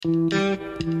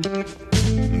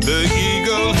The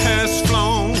eagle has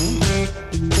flown.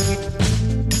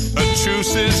 A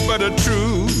truce is but a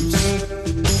truce.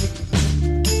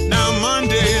 Now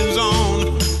Monday is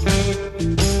on.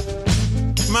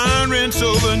 My rent's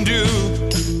overdue.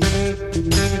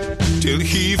 Till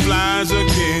he flies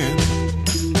again.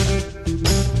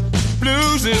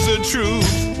 Blues is the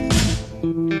truth.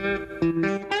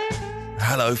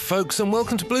 Hello folks and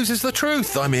welcome to Blues is the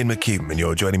Truth. I'm Ian McHugh and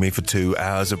you're joining me for 2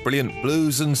 hours of brilliant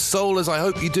blues and soul, as I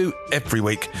hope you do every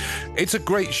week. It's a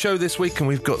great show this week and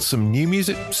we've got some new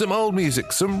music, some old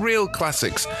music, some real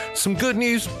classics, some good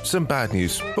news, some bad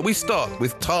news. But we start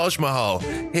with Taj Mahal,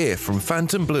 here from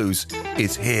Phantom Blues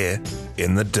is Here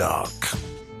in the Dark.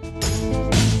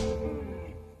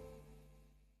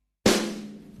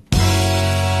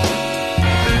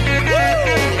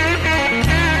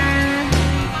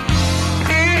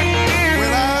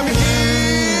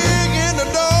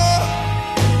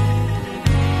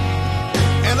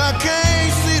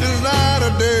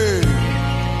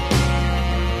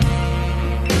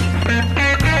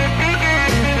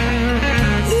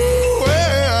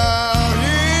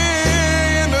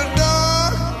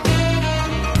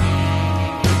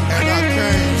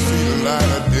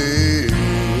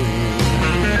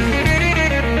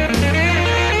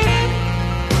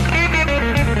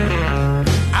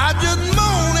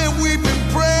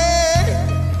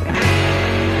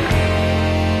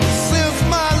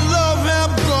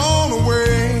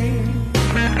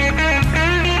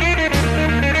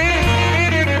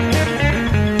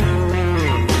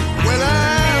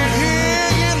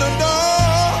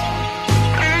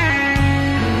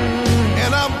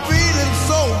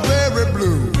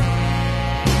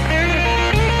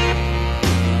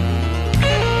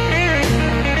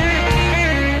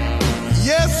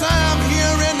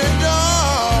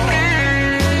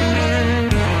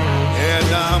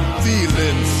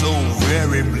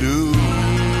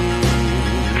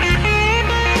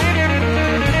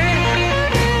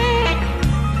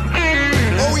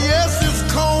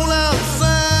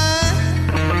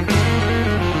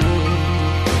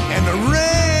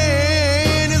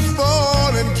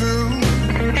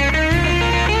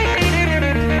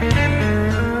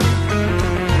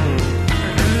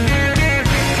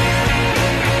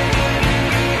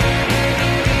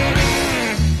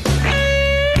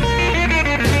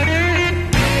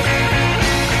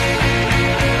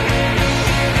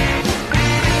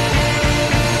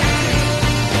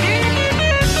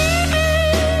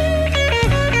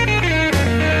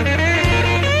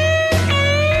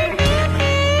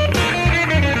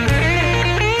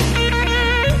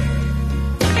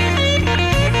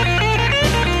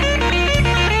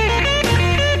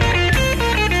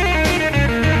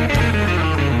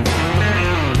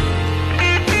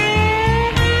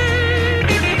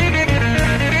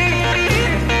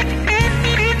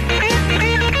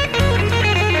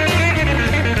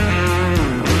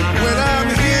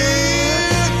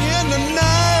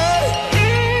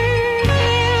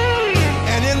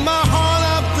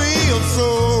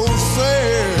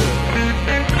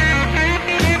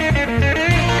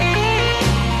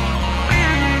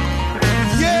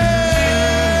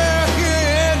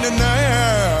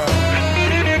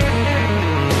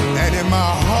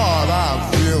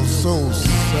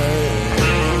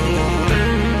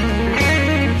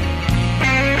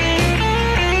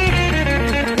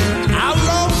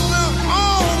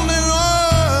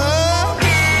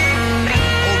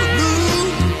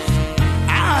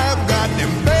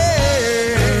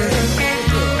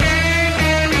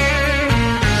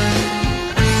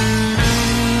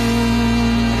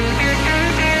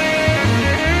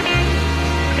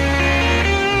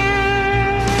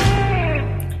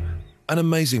 An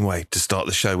amazing way to start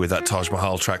the show with that Taj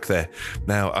Mahal track there.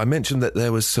 Now, I mentioned that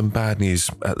there was some bad news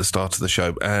at the start of the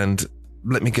show, and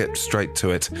let me get straight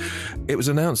to it. It was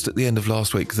announced at the end of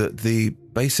last week that the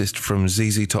bassist from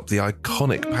ZZ Top, the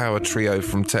iconic power trio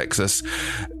from Texas,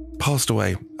 passed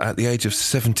away at the age of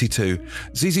 72.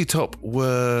 ZZ Top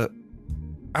were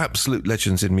absolute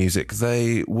legends in music.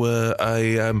 They were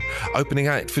a opening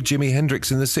act for Jimi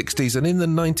Hendrix in the 60s, and in the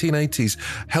 1980s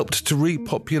helped to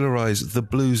repopularize the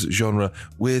blues genre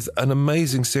with an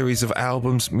amazing series of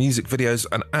albums, music videos,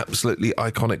 an absolutely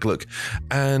iconic look,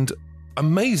 and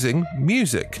amazing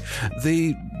music.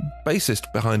 The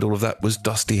bassist behind all of that was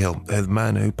Dusty Hill, the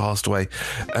man who passed away.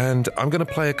 And I'm going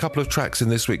to play a couple of tracks in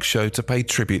this week's show to pay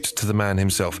tribute to the man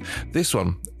himself. This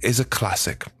one is a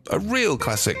classic, a real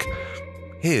classic.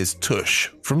 Here's Tush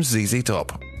from ZZ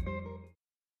Top.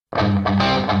 I've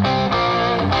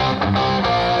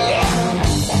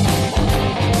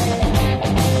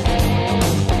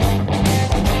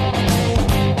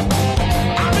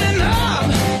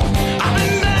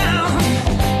been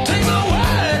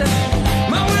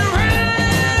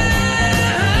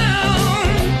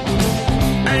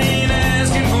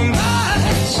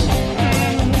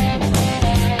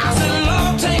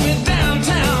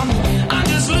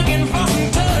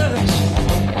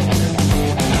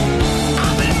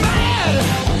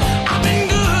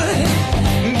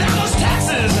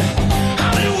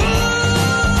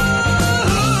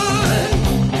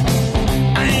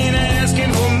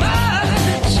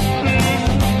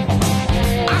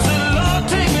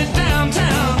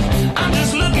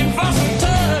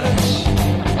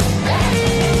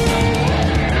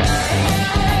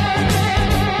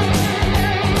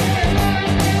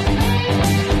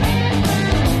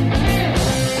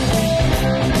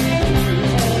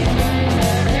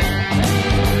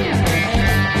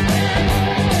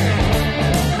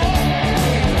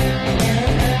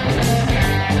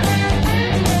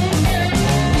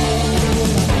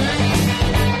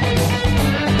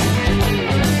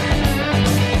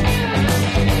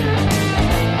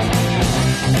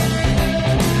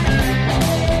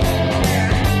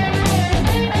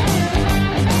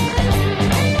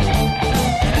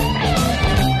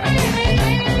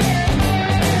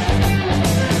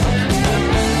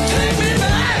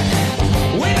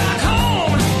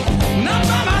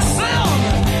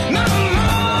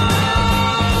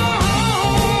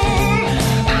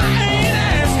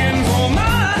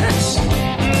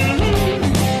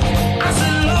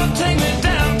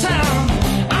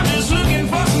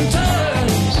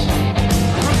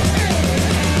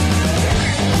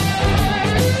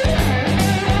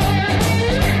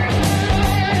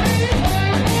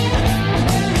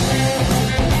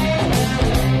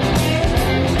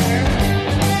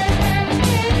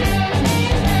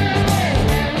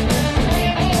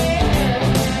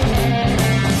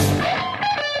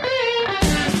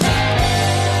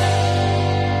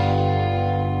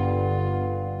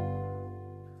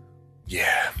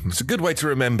It's a good way to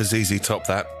remember ZZ Top,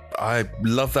 that. I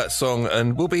love that song,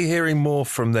 and we'll be hearing more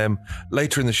from them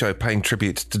later in the show, paying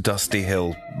tribute to Dusty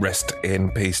Hill. Rest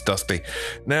in peace, Dusty.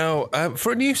 Now,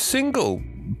 for a new single,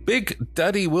 Big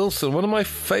Daddy Wilson, one of my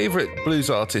favourite blues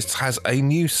artists, has a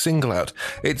new single out.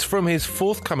 It's from his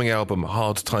forthcoming album,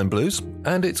 Hard Time Blues,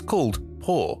 and it's called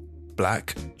Poor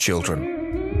Black Children.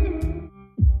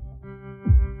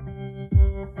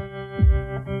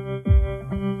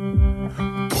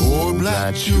 Poor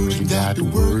black children got to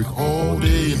work all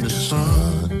day in the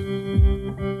sun.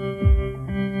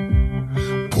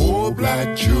 Poor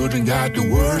black children got to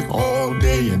work all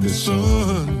day in the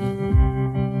sun.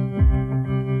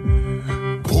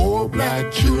 Poor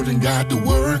black children got to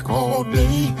work all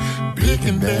day,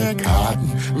 picking their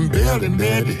cotton and baling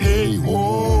their hay.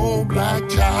 Oh, black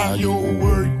child, your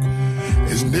work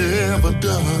is never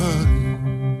done.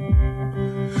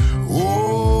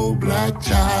 Oh, black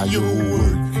child, your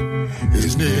work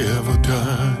is never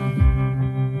done.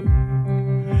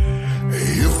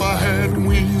 If I had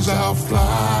wings, I'll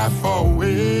fly far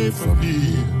away from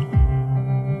here.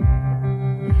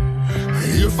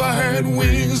 If I had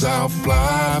wings, I'll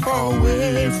fly far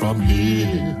away from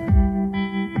here.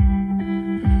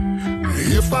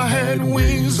 If I had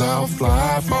wings, I'll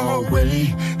fly far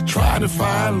away, trying to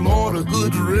find, Lord, a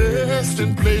good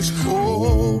resting place.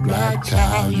 Oh, black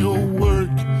child, your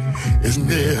work is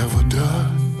never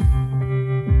done.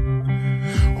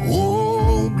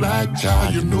 Oh, black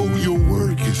child, you know your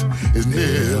work is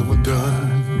never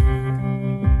done.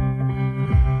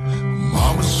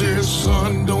 Mama says,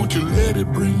 son, don't you let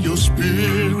it bring your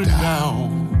spirit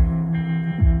down.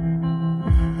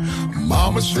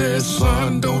 Mama says,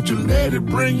 son, don't you let it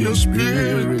bring your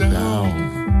spirit down.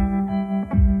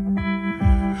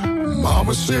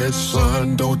 Mama said,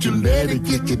 son, don't you let it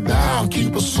get you down.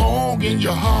 Keep a song in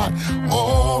your heart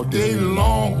all day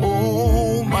long.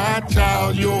 Oh, my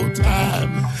child, your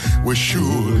time will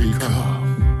surely come.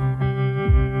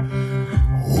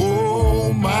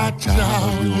 Oh, my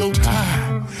child, your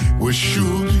time will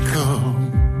surely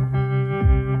come.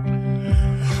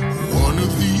 One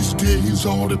of these days,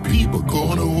 all the people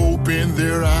gonna open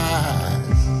their eyes.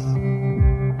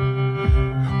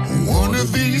 One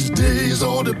of these days,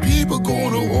 all the people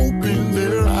gonna open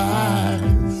their eyes.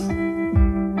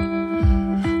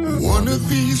 One of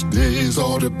these days,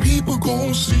 all the people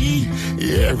gonna see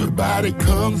everybody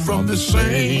come from the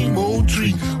same old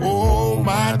tree. Oh,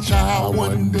 my child,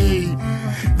 one day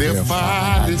they'll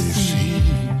finally see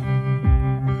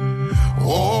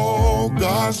all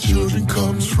God's children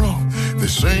comes from the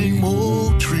same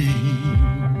old tree.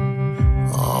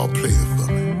 Oh, play it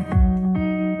for me.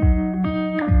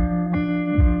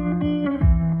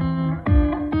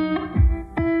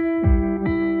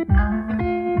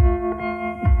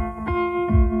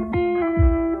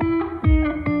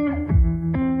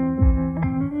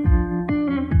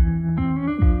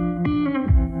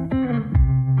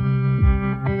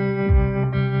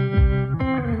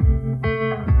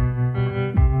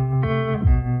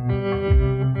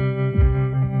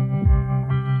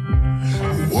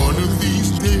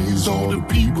 All the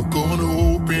people gonna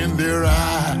open their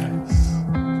eyes.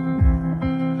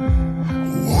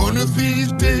 One of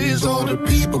these days, all the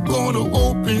people gonna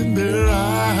open their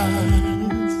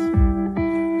eyes.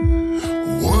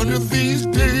 One of these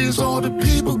days, all the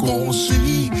people gonna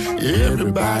see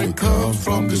everybody come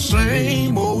from the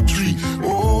same old tree.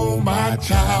 Oh, my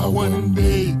child, one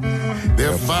day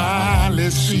they'll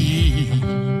finally see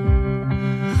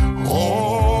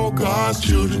all God's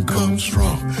children comes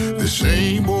from the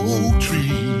same old tree.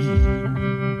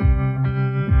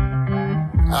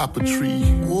 Apple tree,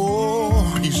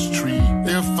 oh, peach tree,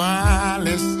 they're fine,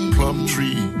 let's see. Plum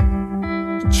tree,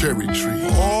 cherry tree,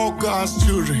 all God's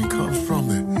children come from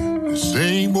the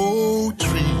same old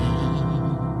tree.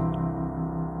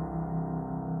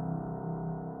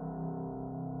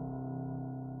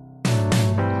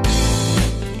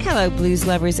 Hello, blues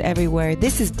lovers everywhere.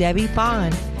 This is Debbie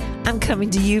Bond. I'm coming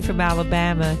to you from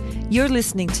Alabama. You're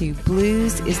listening to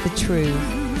Blues is the Truth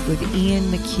with Ian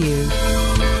McHugh.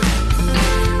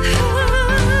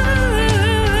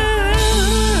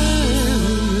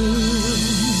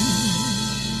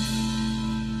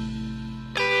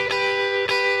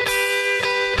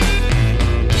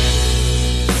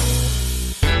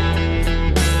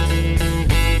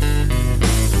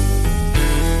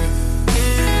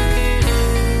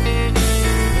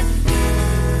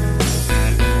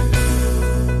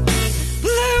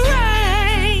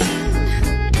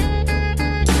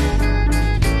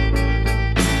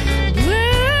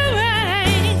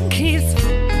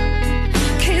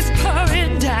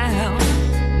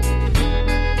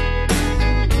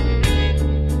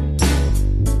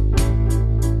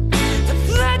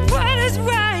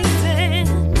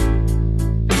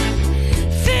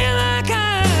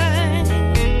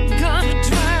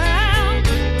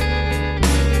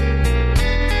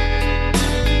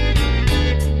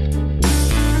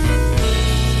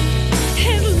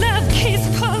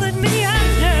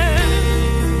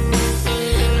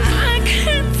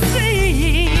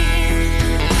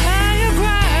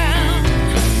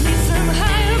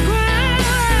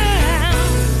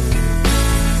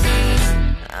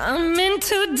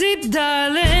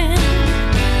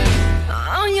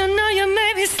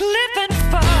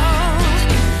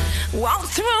 won't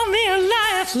throw me a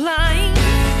lifeline.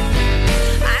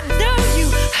 I know you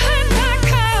heard my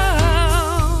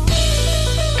call.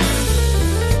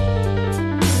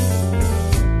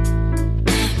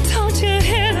 Don't you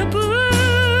hear the blue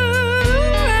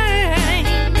rain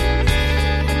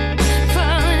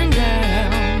falling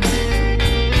down?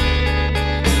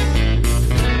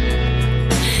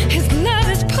 His love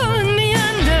is pulling me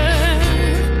under.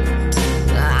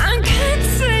 I can't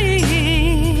see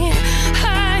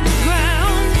high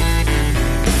ground.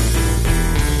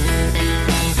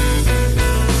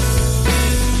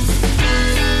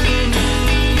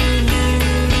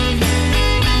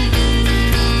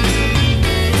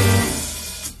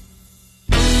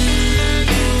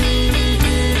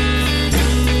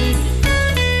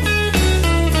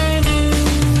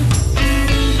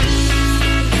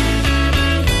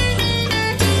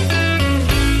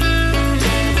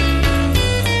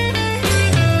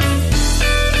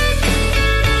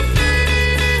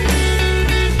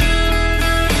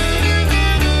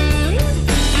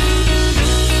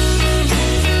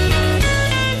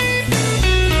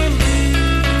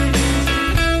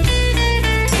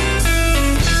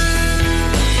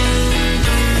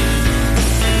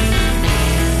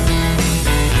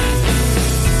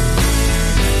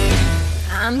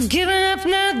 I'm giving up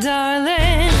now,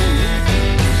 darling.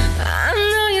 I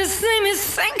know you see me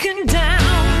sinking down.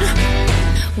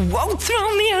 Won't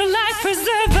throw me a life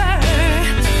preserver.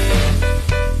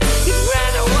 You'd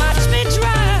rather watch me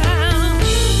drown.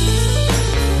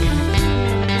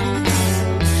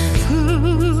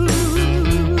 Ooh,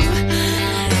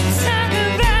 talk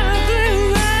about a blue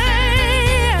rain.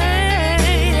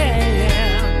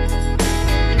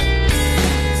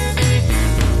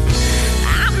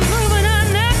 I'm moving on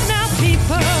now,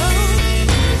 people,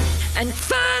 and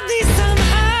finding some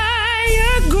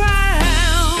higher ground.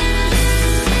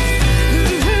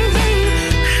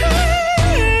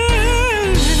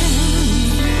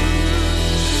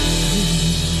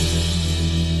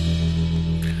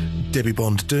 Debbie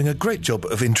Bond doing a great job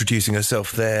of introducing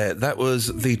herself there. That was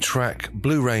the track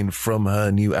Blue Rain from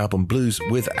her new album Blues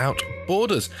Without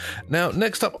Borders. Now,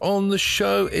 next up on the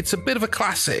show, it's a bit of a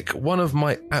classic, one of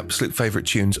my absolute favourite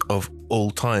tunes of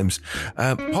all times.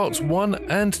 Parts 1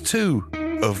 and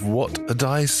 2 of What Did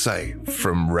I Say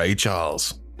from Ray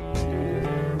Charles.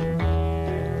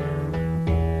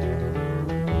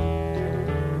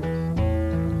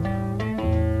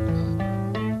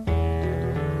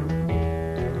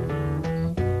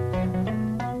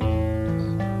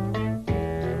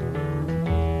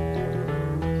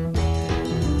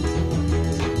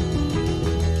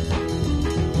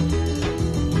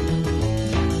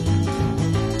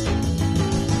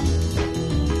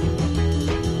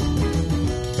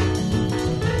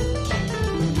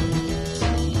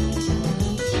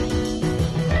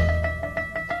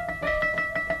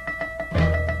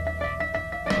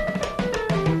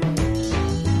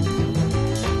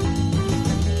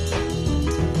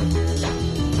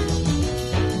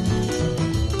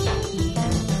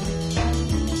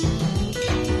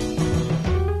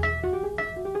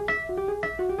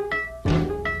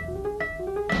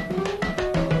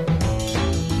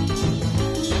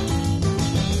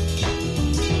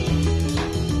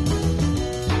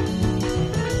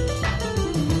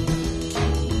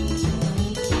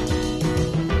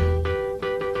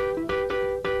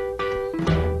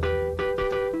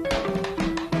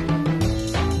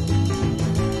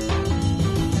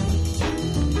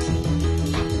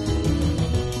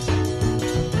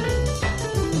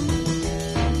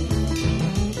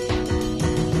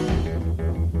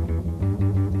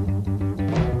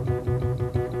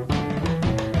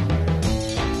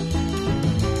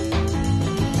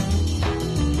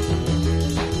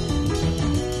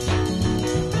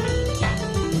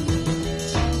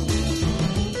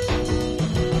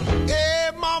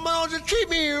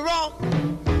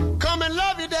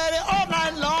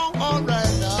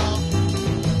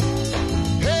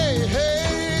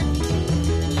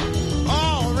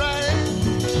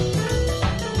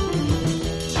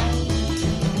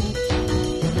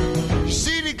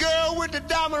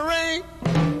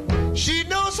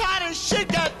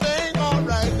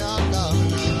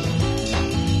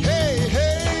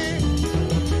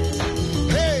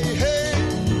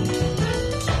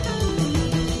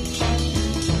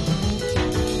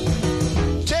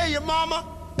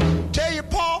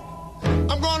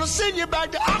 send you back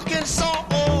to Arkansas.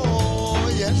 Oh,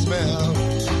 yes, ma'am.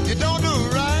 You don't do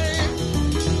right.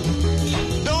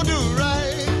 Don't do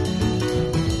right.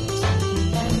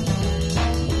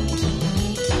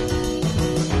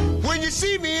 When you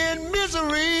see me in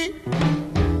misery,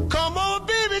 come on,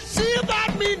 baby, see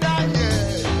about me now,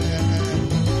 yeah.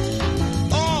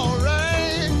 All right.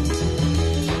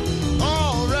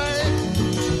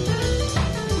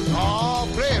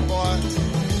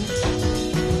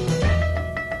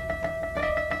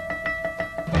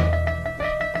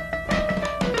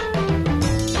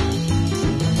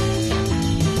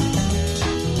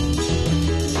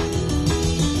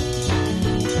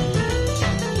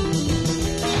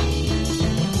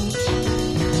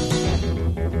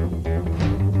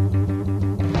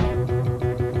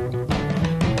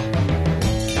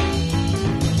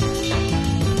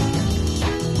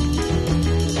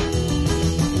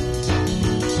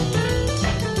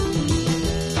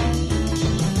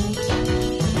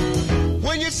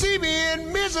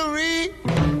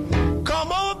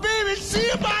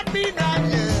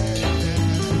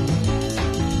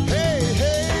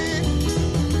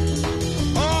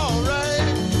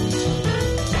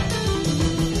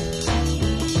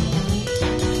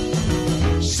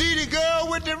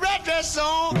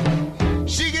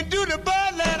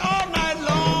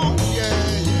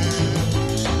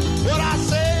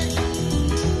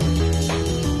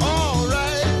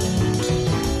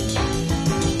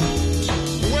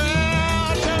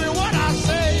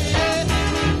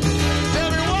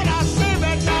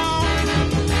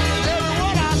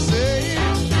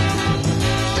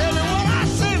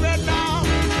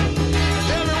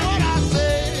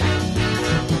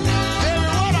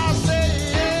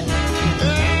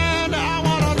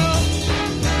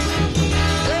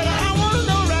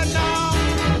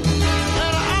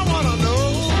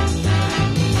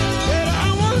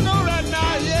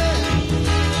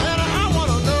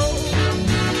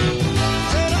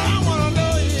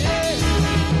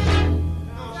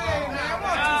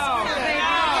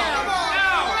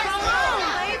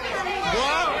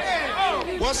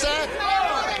 What's that?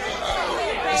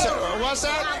 What's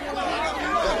that?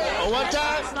 One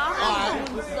time? All right.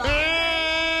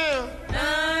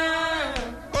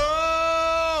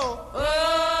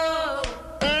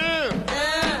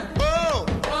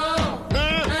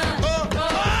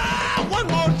 One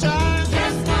more time.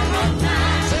 Yes, one more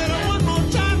time. Say it one more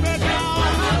time, Red Dog.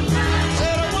 One more time.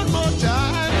 Say it one more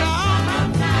time,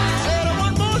 y'all. Say it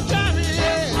one more time,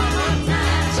 yeah. One more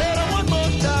time. Say it one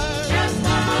more time. Yes,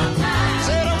 one more time.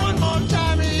 Say it one more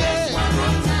time, yeah. One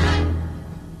more time.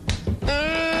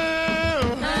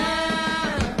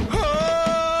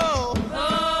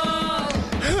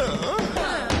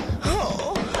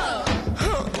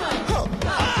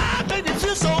 Baby, it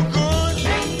feels so good.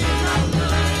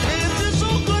 Baby, it feels so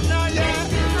good now, yeah.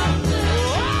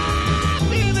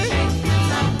 Baby.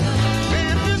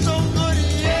 Baby, it feels so good,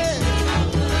 yeah.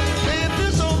 Baby, it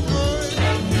feels so good.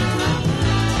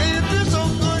 Baby, it feels so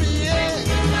good, yeah.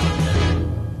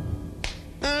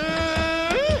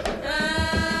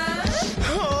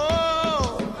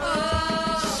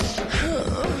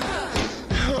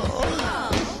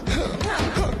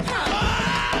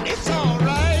 It's all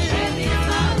right.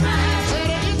 Said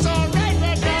it's all right,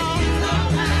 Red Dog.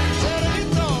 Said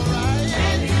it's all right.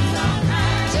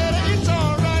 Said it's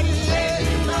all right, yeah.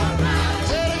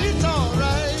 Said it's all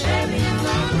right.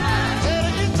 Said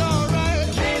it's all right.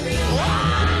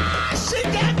 Wow,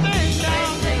 shake that thing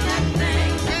now.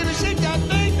 Baby, shake that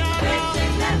thing now.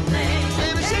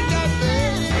 Baby, shake that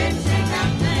thing.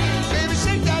 Baby,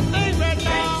 shake that thing, Red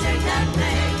Dog.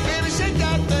 Baby, shake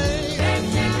that thing.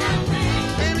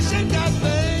 Baby, shake that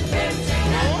thing.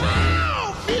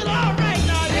 Wow, feel all right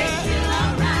now,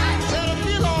 yeah. Said I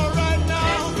feel all right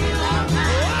now.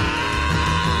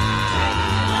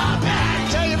 Wow,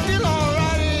 tell you feel all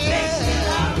right,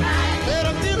 yeah. Said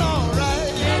I feel all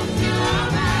right.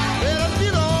 Said I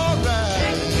feel all right.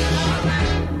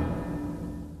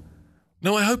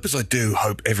 Now, I hope, as I do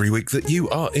hope every week, that you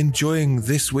are enjoying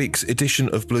this week's edition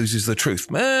of Blues is the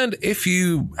Truth. And if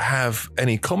you have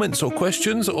any comments or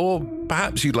questions, or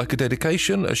perhaps you'd like a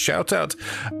dedication, a shout out,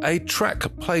 a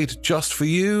track played just for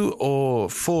you or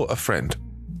for a friend,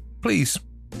 please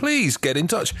get in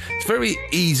touch. It's very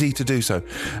easy to do so.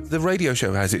 The radio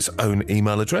show has its own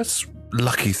email address.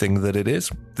 Lucky thing that it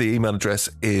is. The email address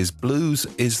is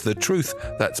bluesisthetruth.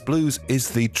 That's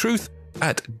bluesisthetruth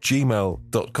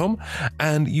 @gmail.com.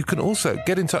 And you can also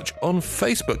get in touch on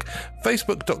Facebook,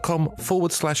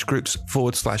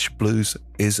 facebook.com/groups/blues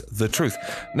is the truth.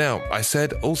 Now, I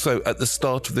said also at the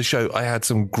start of the show, I had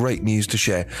some great news to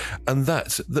share, and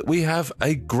that's that we have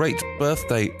a great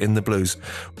birthday in the blues.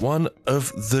 One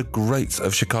of the greats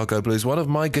of Chicago blues, one of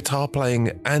my guitar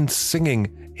playing and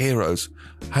singing heroes,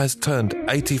 has turned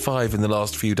 85 in the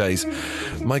last few days.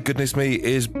 My goodness me,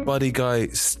 is Buddy Guy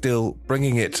still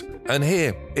bringing it? And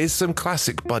here is some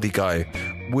classic Buddy Guy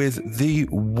with the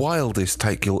wildest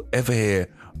take you'll ever hear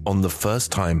on The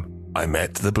First Time I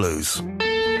Met the Blues.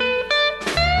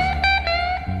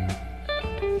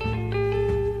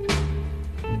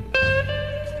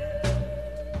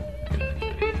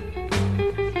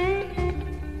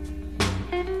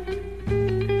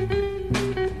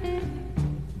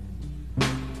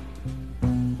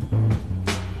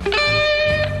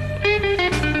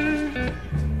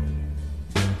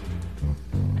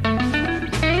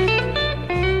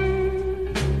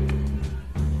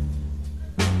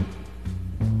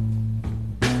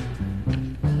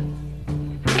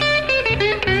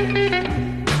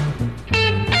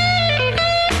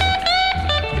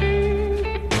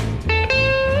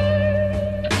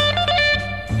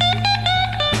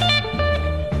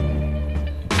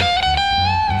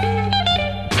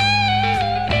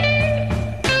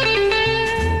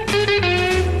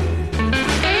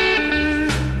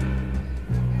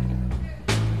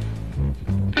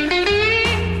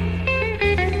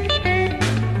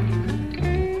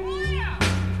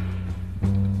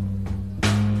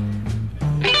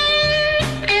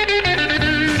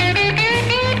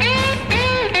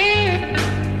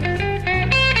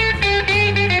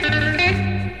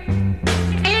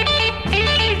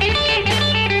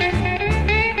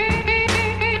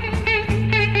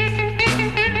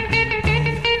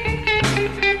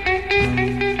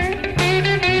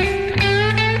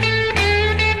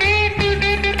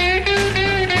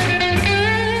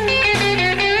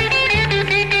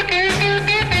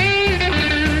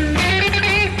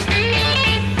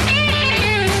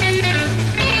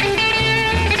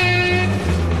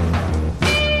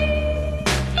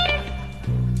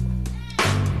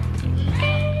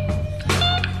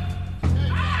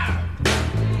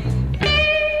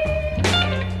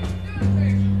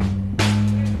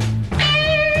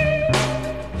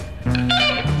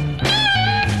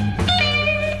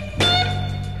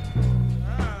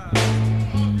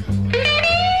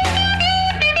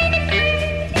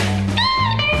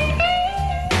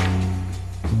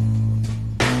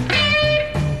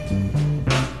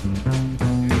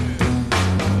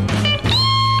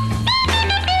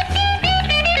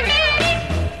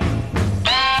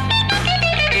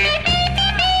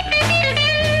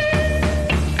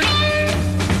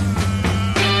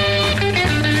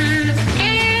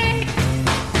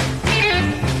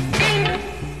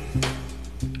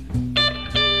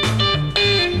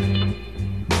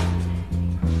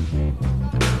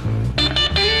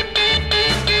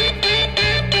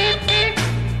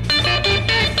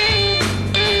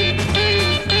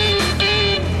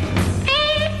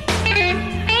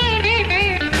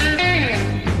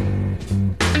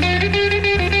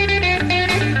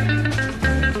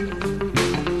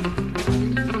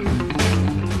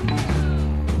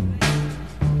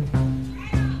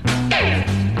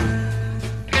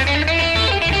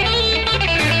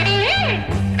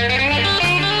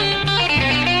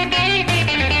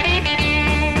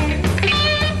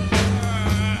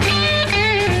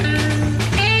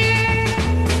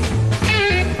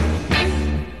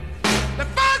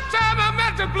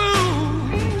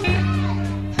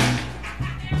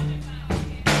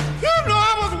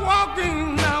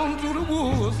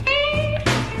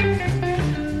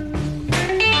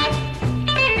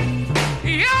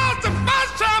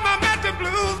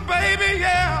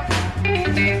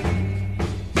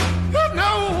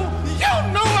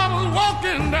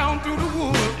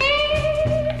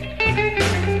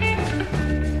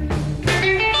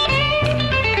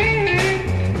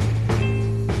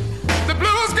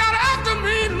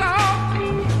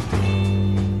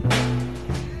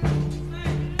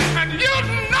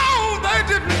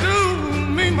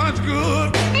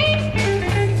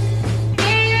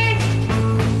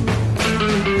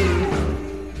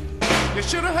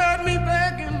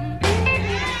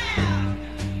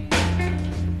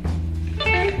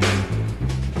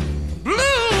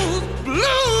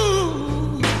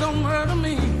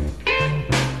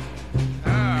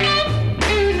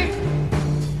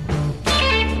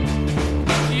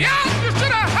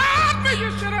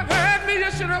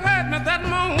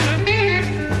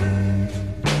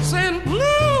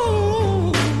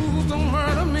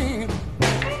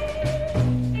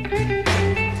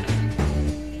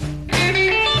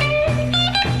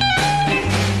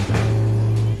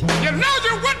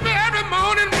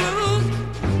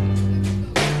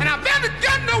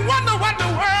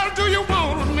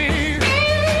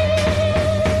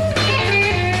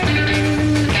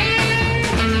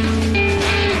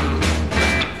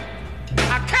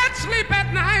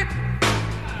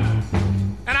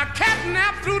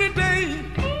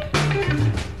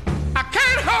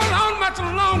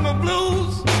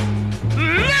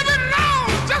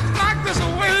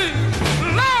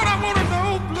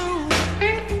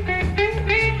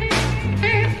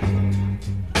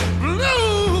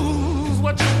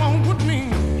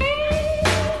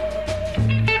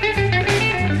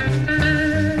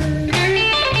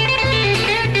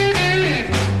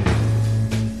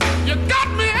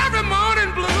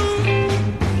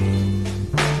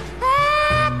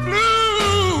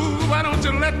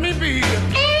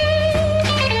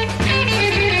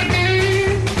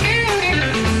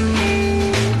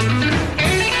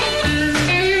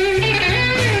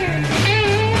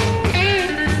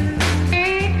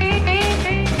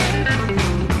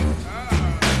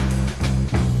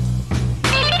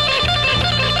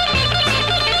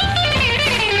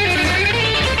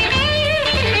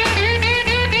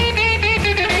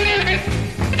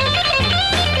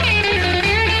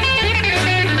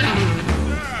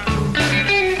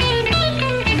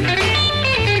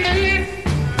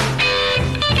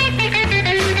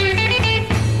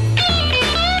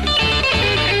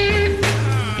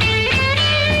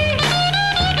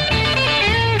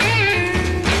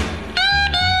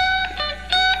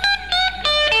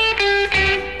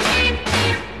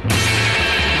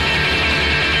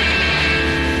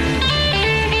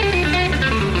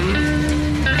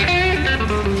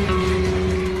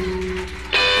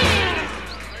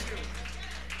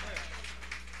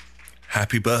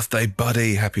 Happy birthday,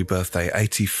 buddy. Happy birthday.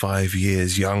 85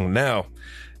 years young. Now,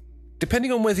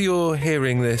 depending on whether you're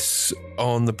hearing this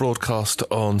on the broadcast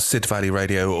on Sid Valley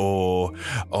Radio or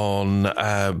on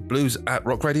Blues at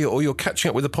Rock Radio, or you're catching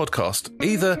up with the podcast,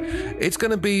 either it's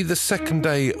going to be the second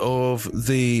day of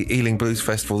the Ealing Blues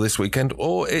Festival this weekend,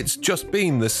 or it's just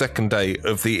been the second day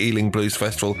of the Ealing Blues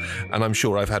Festival, and I'm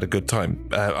sure I've had a good time.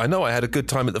 I know I had a good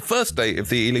time at the first day of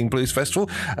the Ealing Blues Festival.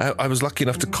 I was lucky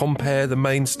enough to compare the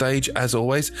main stage, as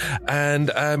always,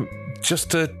 and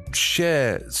just to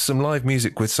share some live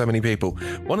music with so many people.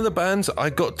 One of the bands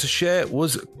I got to share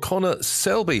was Connor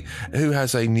Selby, who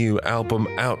has a new album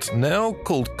out now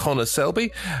called Connor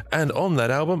Selby, and on that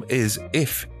album is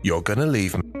If You're Gonna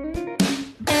Leave Me.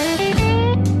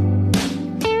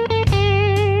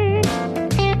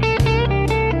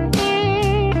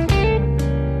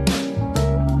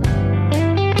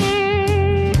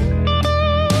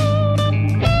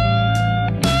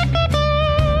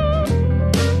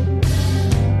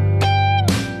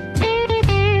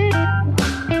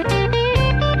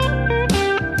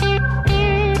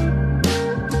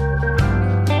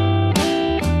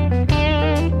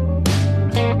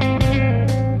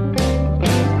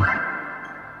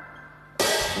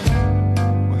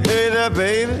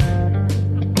 Baby,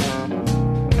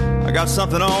 I got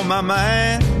something on my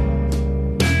mind.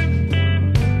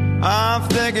 I'm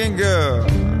thinking, girl,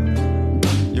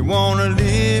 you wanna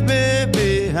leave me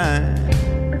behind.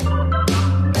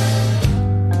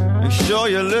 Make sure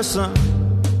you listen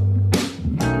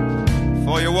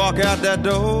before you walk out that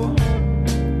door.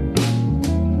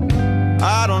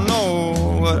 I don't know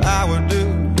what I would do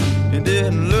if you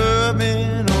didn't love me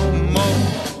no more.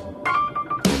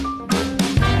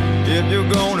 If you're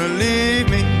gonna leave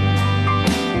me,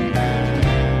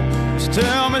 just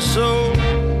tell me so.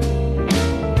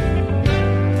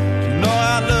 You know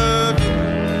I love you,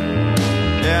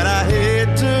 and I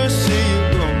hate to see you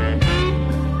go.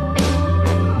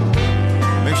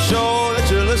 Make sure that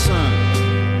you listen,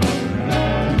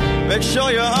 make sure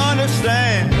you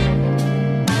understand.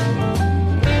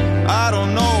 I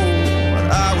don't know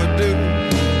what I would do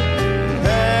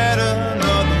had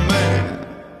another man.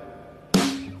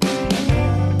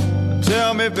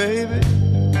 Tell me, baby,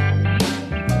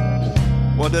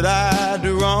 what did I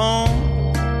do wrong?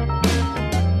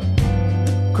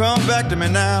 Come back to me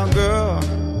now, girl,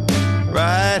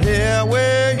 right here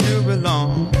where you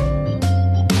belong.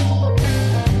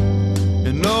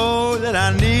 You know that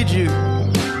I need you.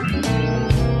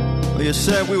 Well, you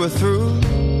said we were through.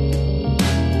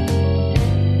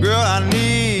 Girl, I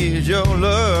need your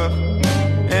love,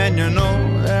 and you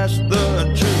know that's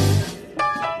the truth.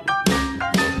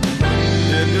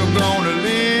 If you're gonna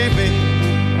leave me,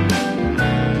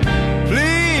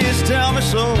 please tell me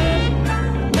so.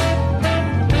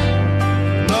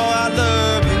 No, I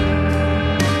love you,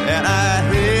 and I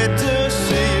hate to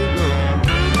see you go.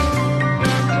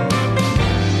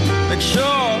 Make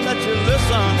sure that you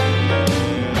listen,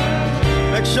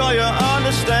 make sure you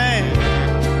understand.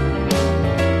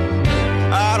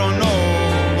 I don't know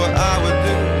what I would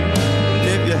do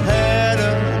if you had a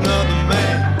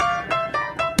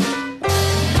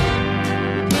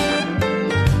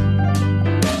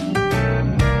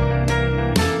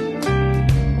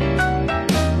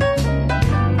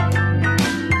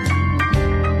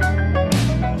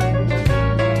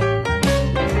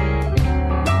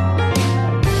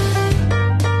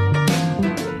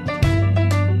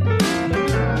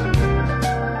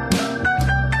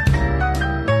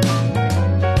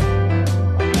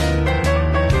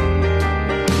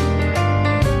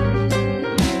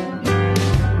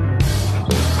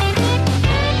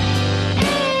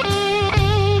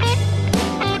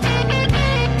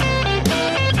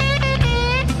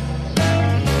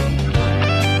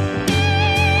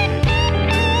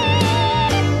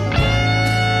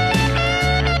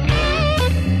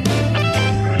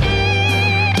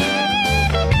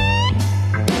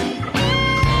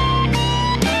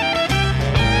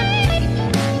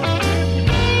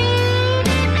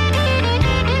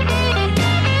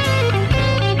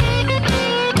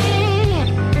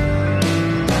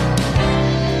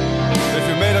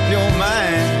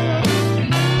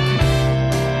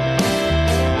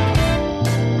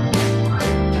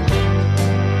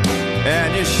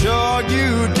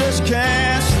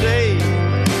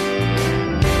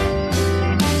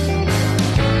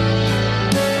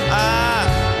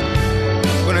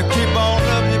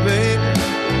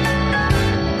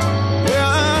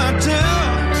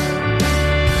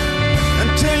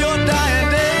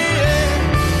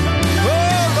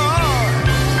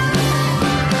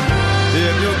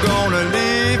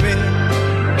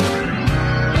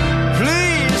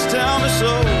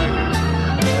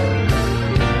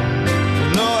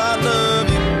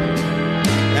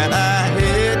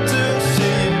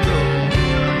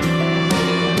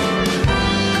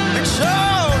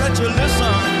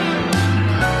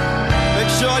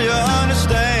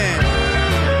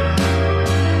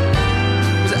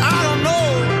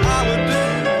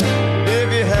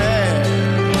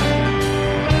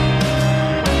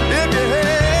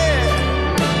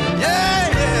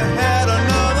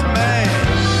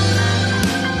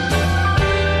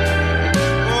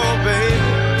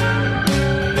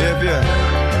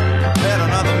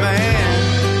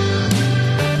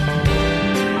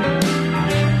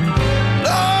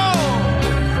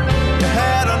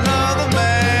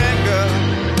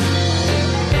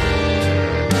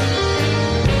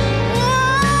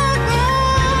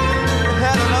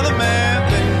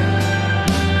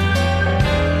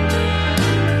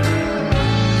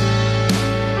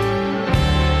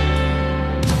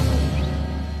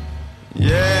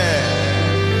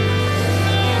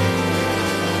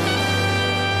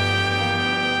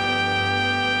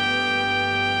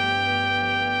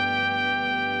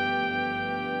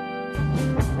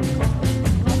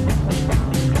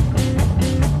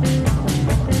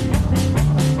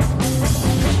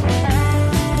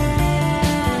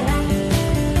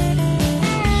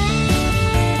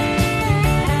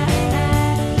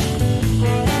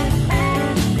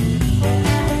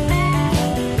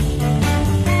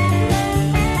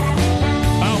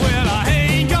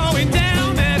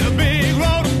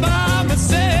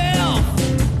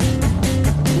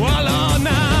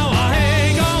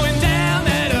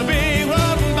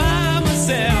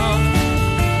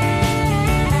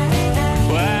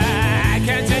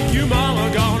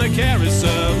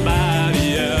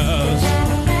everybody else.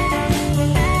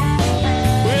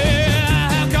 Well,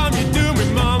 how come you do me,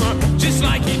 mama, just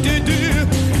like you do,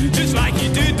 just like you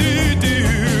do.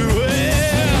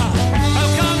 Well, how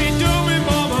come you do me,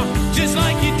 mama, just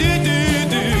like you do.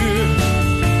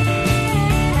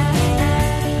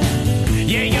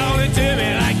 Yeah, you're gonna do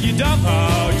me like you dump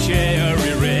out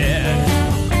cherry red.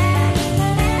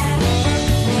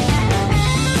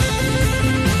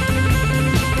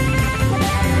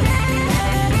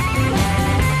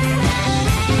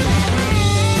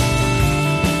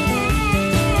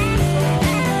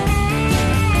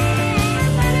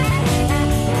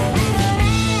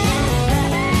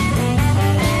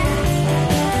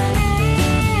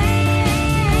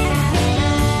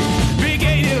 Big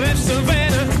 80 left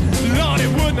Savannah, Lord, it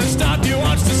wouldn't have stopped you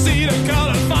once to see the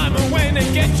color fireman when they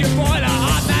get your boiler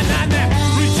hot. Nah, nah, nah.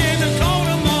 Reach in the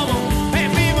corner, mama,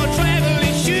 and me my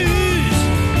traveling shoes.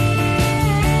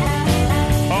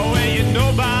 Oh, well, you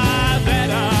know by that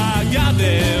I got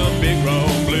them big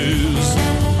road blues.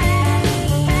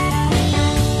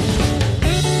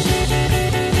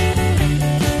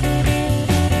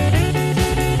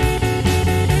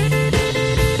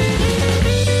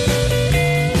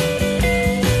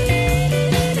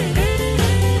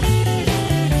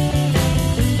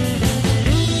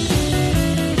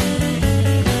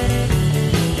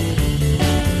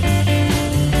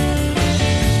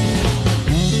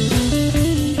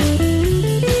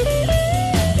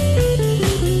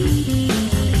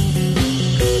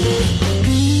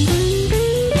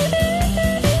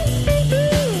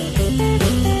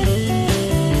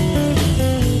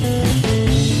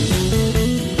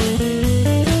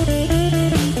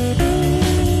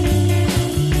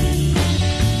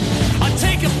 I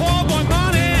take a poor boy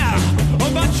money,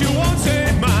 oh, but you won't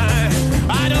take mine.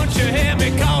 Why don't you hear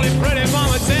me call it pretty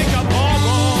mama? Take a poor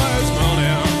boy's money,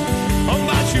 oh,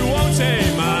 but you won't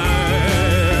take mine.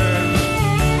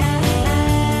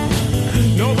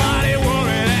 Nobody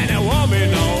worried and there won't be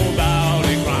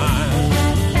nobody crying.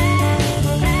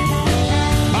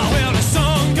 Oh, well, the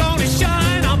sun gonna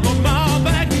shine up on my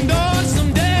back door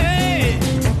someday.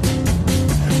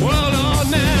 Well, Lord,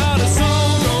 now the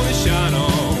sun gonna shine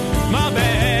on my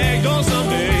back door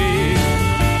someday.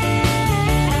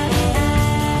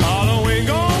 Halloween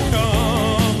gonna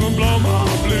come and blow my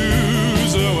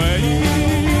blues away.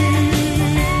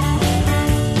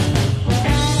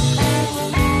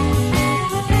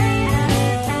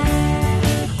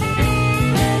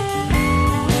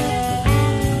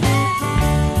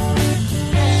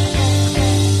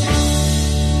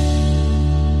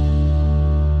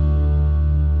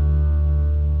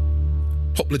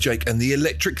 Poplar Jake and the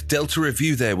Electric Delta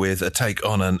Review there with a take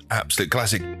on an absolute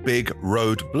classic, Big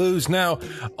Road Blues. Now,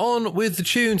 on with the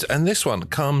tunes, and this one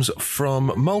comes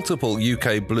from multiple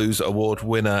UK Blues Award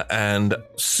winner and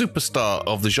superstar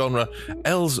of the genre,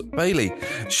 Els Bailey.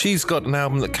 She's got an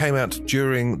album that came out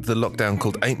during the lockdown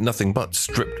called Ain't Nothing But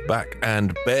Stripped Back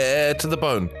and Bare to the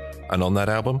Bone. And on that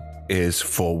album is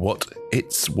For What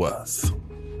It's Worth.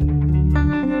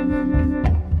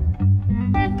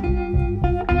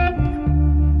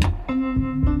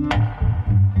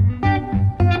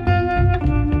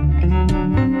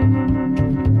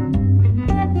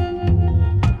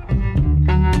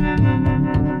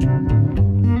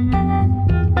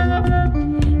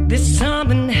 There's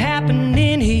something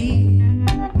happening here.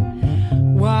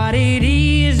 What it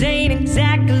is ain't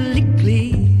exactly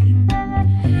clear.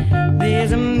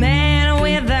 There's a man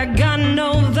with a gun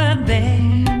over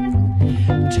there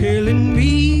telling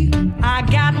me I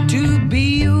got to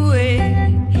be aware.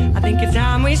 I think it's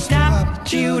time we stop.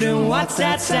 Children, what's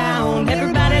that sound?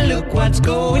 Everybody look what's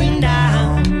going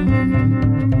down.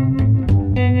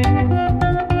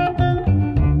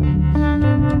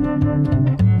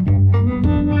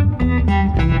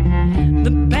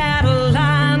 The battle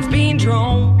line's being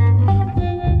drawn.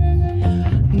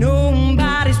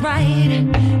 Nobody's right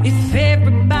if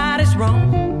everybody's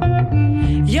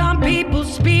wrong. Young people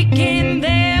speaking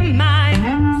their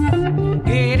minds,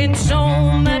 getting so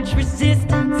much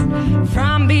resistance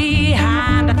from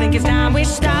behind. I think it's time we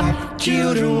stop.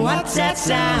 Children, what's that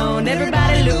sound?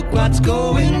 Everybody look what's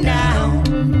going down.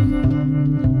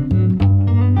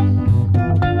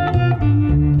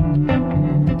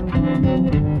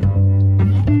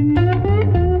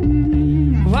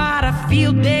 What a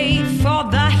field day for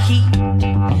the heat.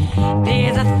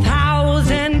 There's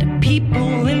 1,000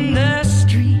 people in the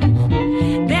street.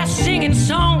 They're singing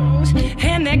songs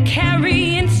and they're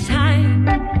carrying signs.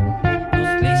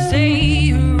 They say,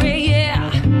 hooray,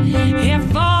 yeah, here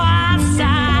for our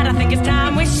side. I think it's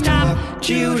time we stop.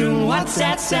 Children, what's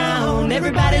that sound?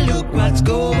 Everybody look what's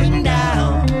going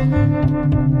down.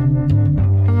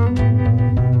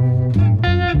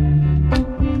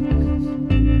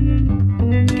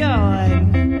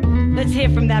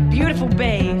 that beautiful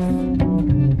bass.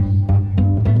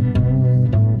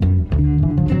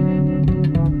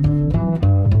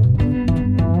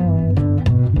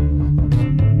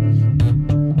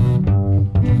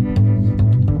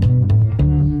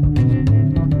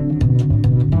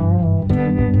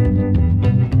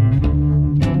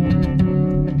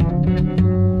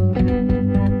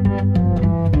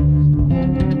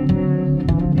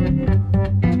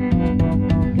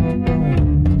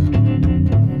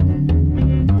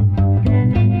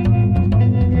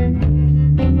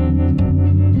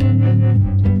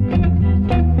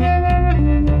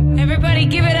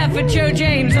 For Joe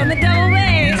James on the double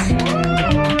bass.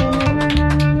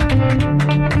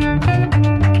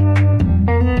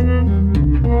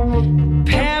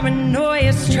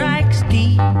 Paranoia strikes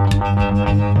deep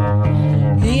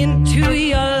into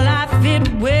your life, it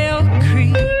will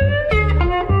creep.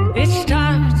 It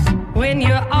starts when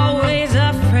you're always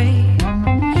afraid.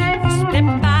 You step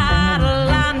out of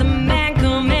line, the man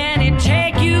come and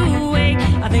take you away.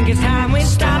 I think it's time we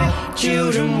stop.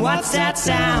 Children, what's that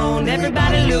sound?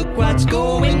 Everybody look what's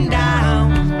going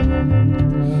down.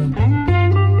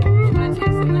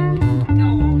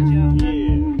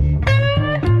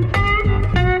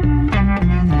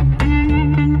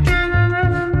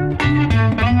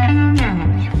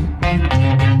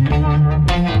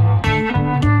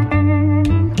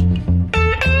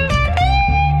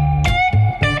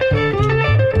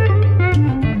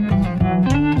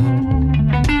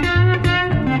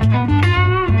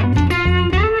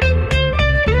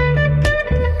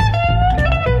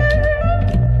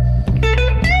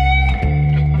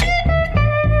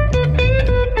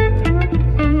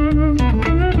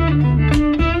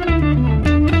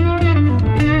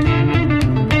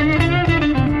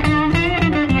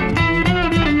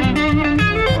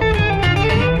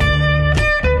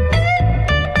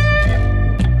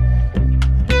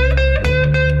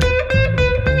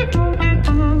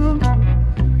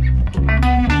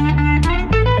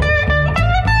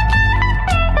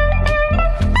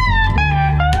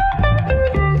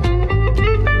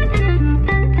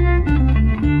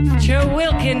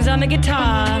 On the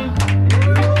guitar.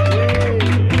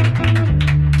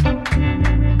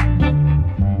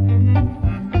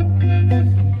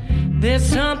 There's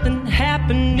something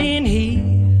happening here.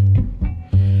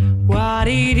 What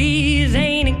it is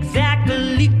ain't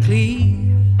exactly clear.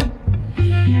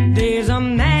 There's a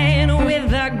man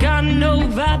with a gun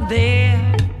over there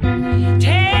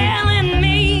telling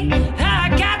me I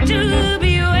got to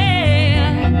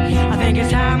beware. I think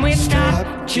it's time we stop.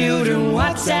 Children,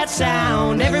 what's that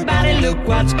sound? Everybody look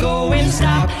what's going.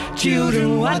 Stop.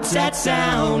 Children, what's that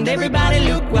sound? Everybody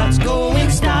look what's going.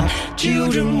 Stop.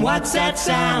 Children, what's that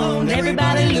sound?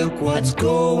 Everybody look what's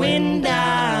going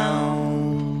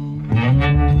down.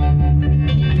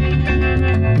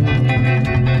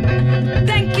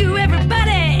 Thank you,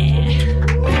 everybody.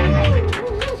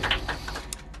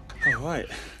 All right.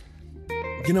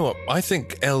 You know what? I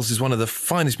think Els is one of the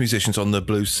finest musicians on the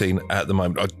blues scene at the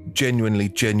moment. I genuinely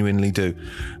do.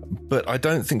 But I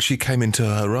don't think she came into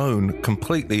her own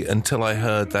completely until I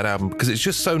heard that album, because it's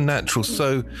just so natural,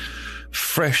 so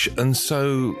fresh, and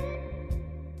so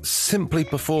simply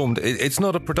performed. It's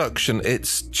not a production,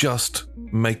 it's just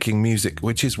making music,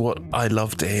 which is what I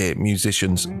love to hear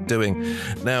musicians doing.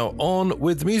 Now, on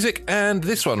with the music, and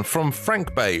this one from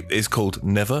Frank Bay is called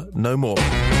Never No More.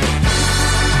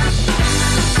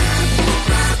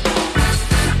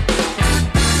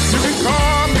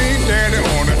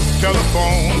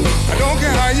 Telephone. I don't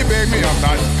care how you beg me, I'm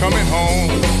not coming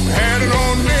home. Had it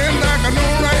on then like I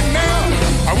know right now,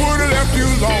 I would have left you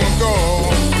long ago.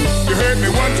 You hurt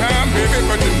me one time, baby,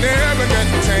 but you never get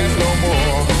the chance no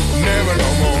more. Never no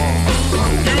more.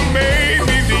 You made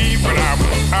me leave when I was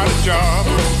out of job.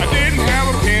 I didn't have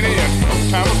a penny and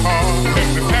time a car. Let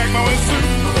me pack my own suit.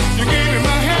 You gave me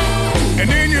my hat, and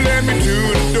then you led me to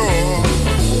the door.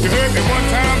 You hurt me one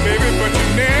time, baby, but you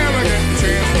never get the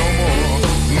chance no more.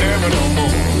 Never no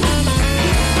more.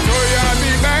 So yeah, I'll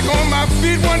be back on my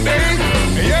feet one day,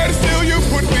 and yet still you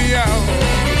put me out.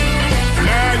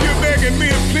 Now you're begging me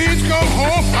to please come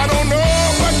home. I don't know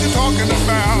what you're talking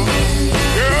about.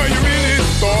 Girl, you really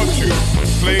thought you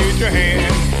played your hand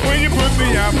when you put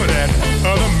me out for that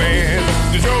other man.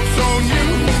 The joke's on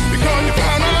you because you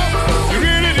found out you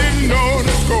really didn't know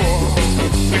the score.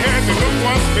 You had to look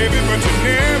once, baby, but you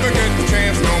never get the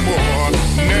chance no more.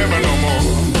 Never no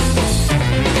more.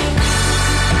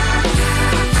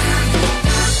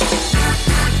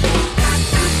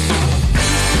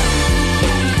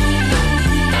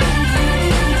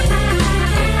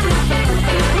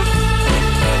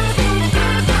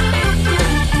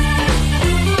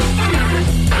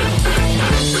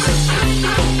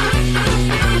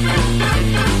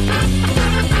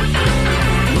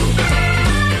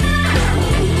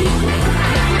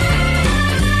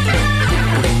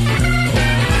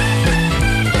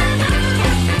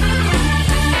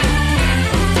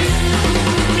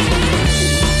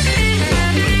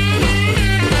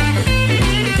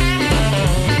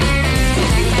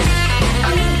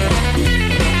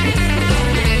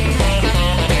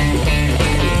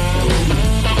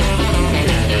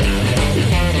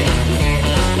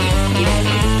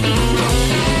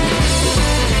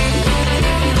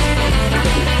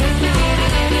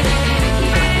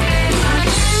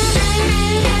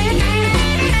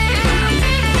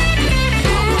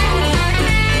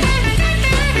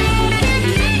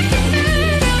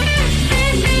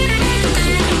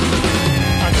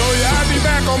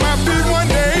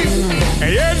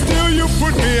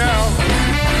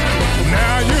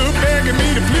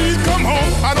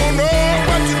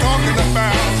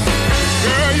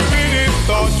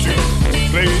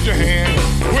 hold your hand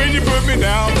when you put me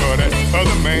down for that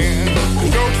other man. The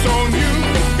joke's on you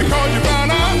because you found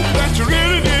out that you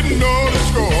really didn't know the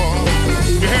score.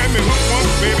 You had me hooked once,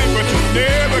 baby, but you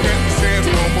never get the chance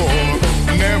no more.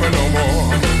 Never no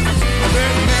more. I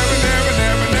said never, never,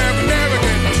 never, never, never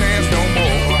get the chance no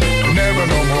more. Never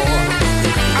no more.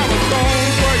 I was born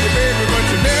for you, baby, but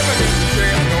you never get the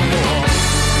chance no more.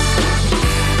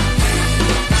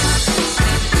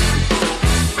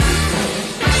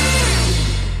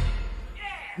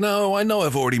 No, I know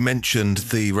I've already mentioned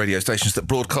the radio stations that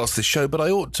broadcast this show, but I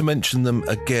ought to mention them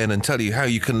again and tell you how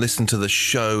you can listen to the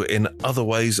show in other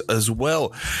ways as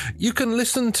well. You can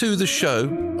listen to the show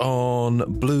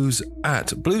on Blues at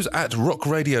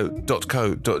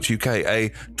rockradio.co.uk,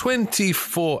 a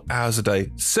 24 hours a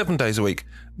day, 7 days a week,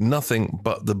 nothing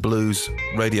but the blues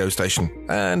radio station.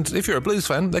 And if you're a blues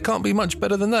fan, there can't be much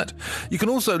better than that. You can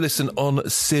also listen on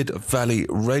Sid Valley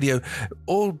Radio,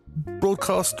 all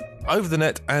broadcast over the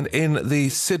net and in the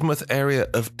Sidmouth area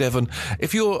of Devon.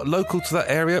 If you're local to that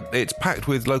area, it's packed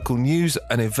with local news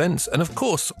and events, and of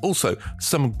course also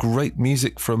some great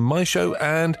music from my show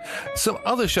and some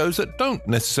other shows that don't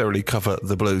necessarily cover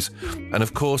the blues. And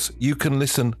of course you can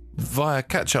listen via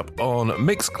catch-up on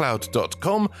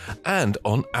Mixcloud.com and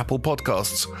on Apple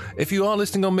Podcasts. If you are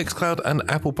listening on Mixcloud and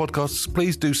Apple Podcasts,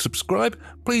 please do subscribe.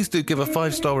 Please do give a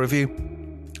 5-star review,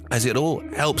 as it all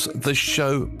helps the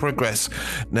show progress.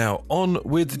 Now, on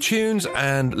with the tunes,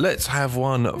 and let's have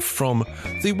one from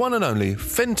the one and only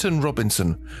Fenton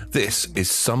Robinson. This is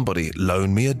Somebody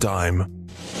Loan Me a Dime.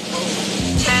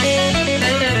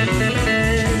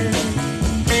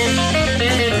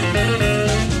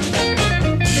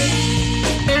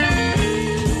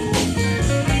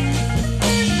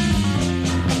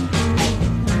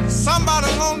 Somebody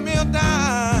loan me a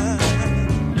dime.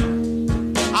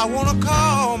 I wanna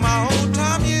call my old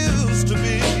time used to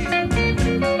be.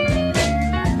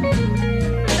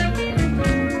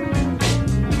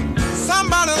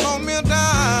 Somebody loan me a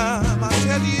dime. I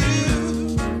tell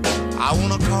you, I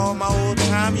wanna call my old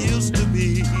time used to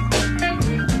be.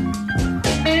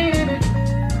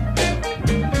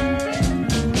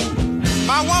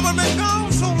 My woman been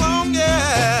gone so long,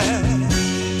 yeah,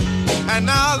 and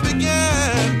now it's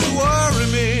began to worry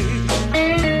me.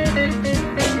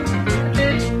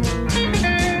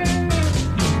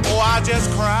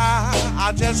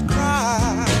 I just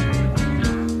cry.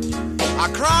 I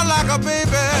cry like a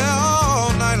baby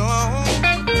all night long.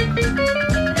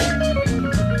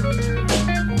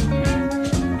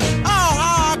 Oh,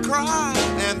 how I cry,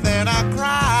 and then I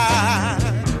cry.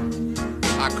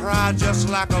 I cry just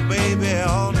like a baby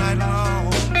all night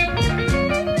long.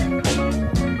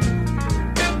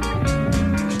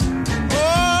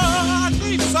 Oh, I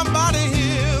need somebody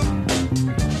here.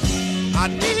 I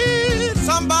need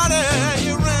somebody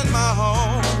here in my home.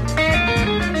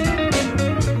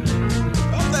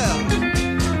 Oh, there.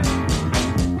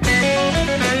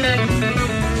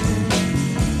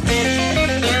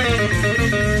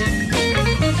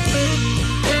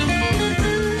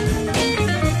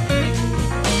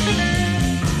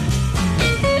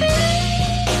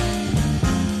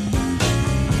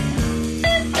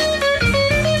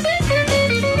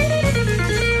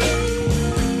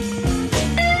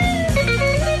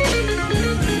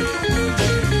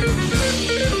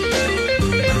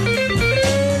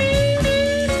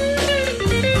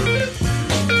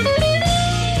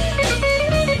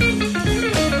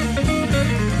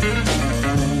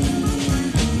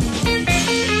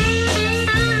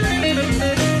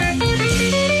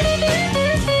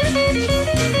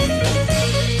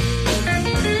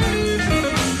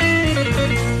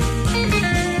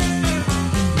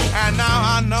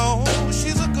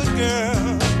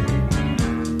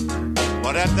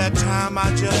 At that time I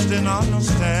just didn't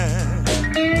understand.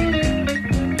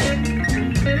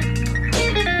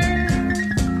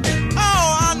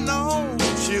 Oh, I know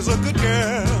she's a good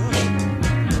girl,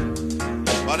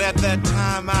 but at that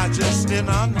time I just didn't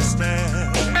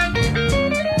understand.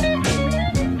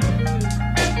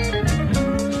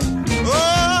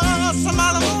 Oh,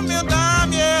 somebody loan me a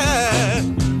dime, yeah,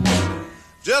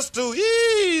 just to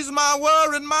ease my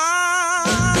worried mind.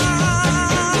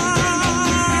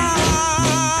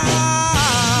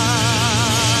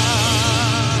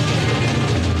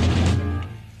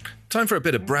 Time for a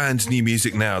bit of brand new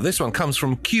music now. This one comes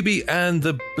from QB and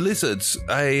the Blizzards,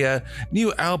 a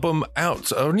new album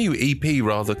out, or a new EP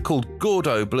rather, called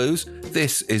Gordo Blues.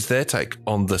 This is their take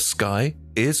on The Sky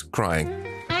is Crying.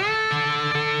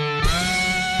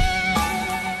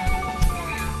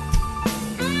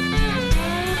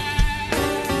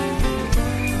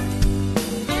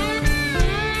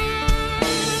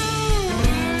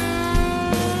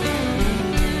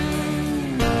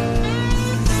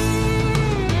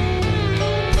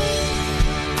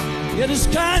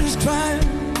 is crying.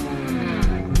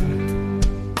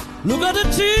 Look at the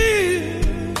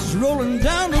tears rolling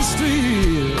down the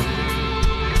street.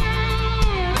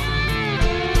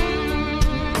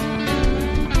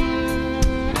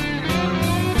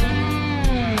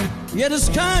 Yeah, the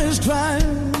sky is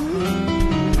crying.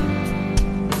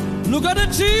 Look at the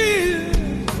tears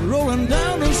rolling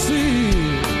down the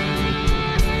street.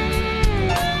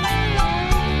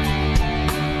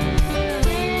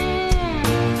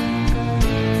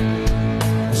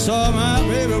 I saw my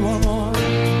baby one morning.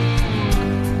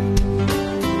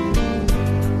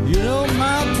 You know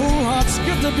my poor heart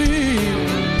skipped a beat.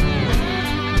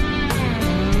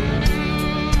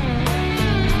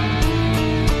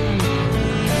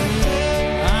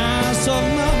 I saw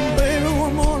my baby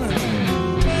one morning.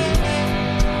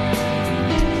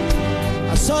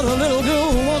 I saw the little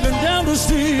girl walking down the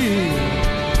street.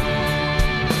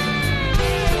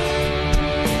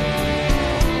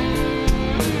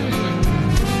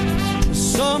 I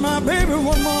saw my baby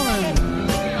one morning.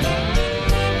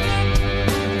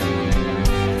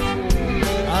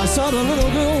 I saw the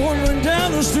little girl wandering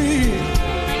down the street.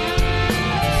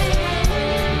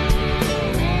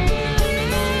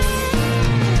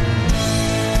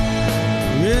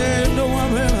 Yeah, you know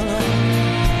I'm having a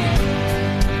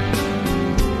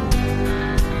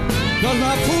 'cause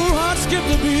my poor heart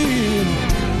skipped a beat.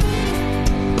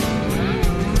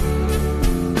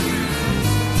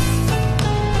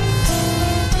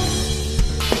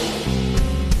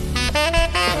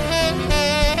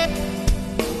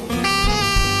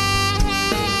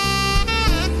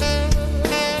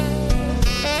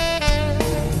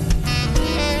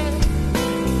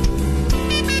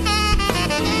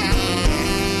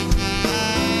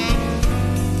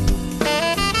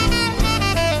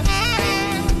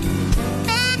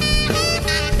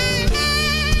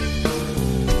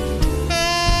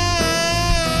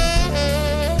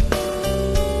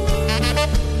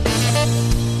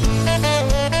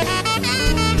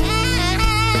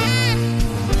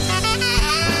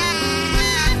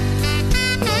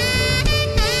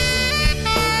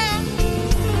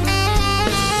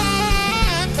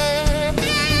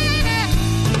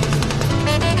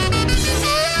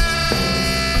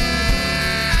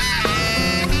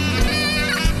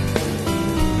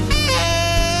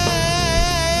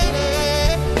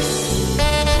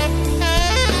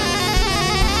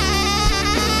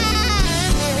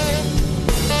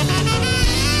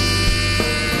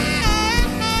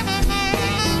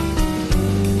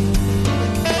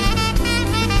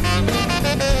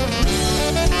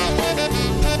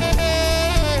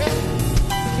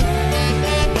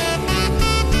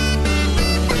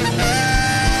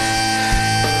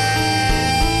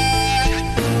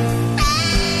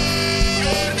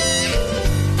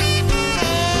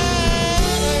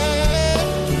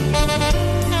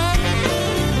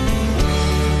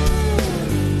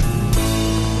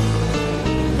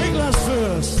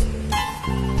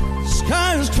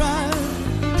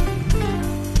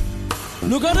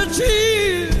 Look at the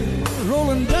tears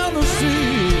rolling down the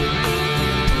street.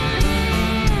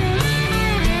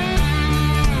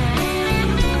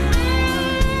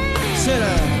 Said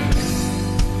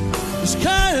the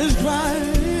sky is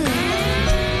crying.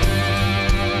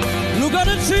 Look at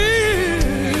the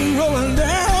tears rolling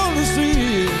down the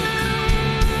street.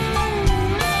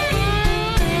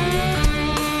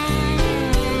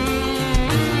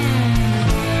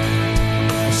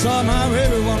 I saw my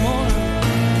baby one morning.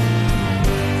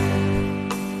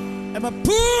 My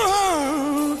poor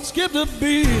heart skipped a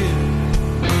beat.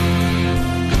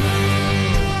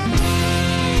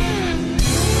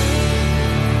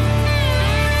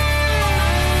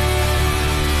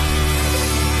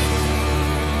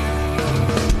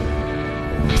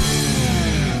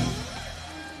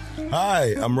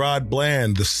 Hi, I'm Rod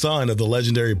Bland, the son of the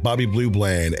legendary Bobby Blue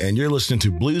Bland, and you're listening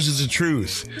to Blues is the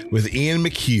Truth with Ian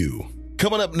McHugh.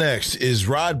 Coming up next is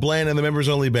Rod Bland and the Members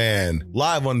Only Band,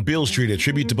 live on Beale Street, a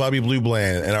tribute to Bobby Blue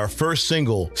Bland, and our first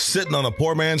single, Sitting on a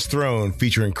Poor Man's Throne,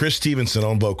 featuring Chris Stevenson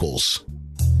on vocals.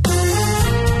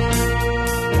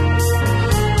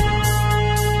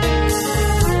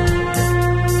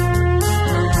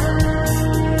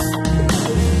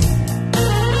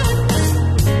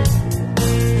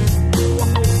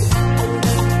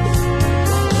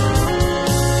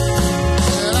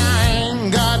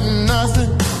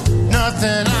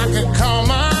 Nothing I could call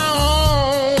my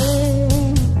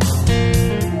own.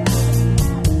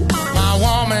 My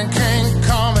woman can't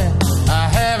call me. I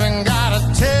haven't got a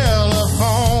telephone.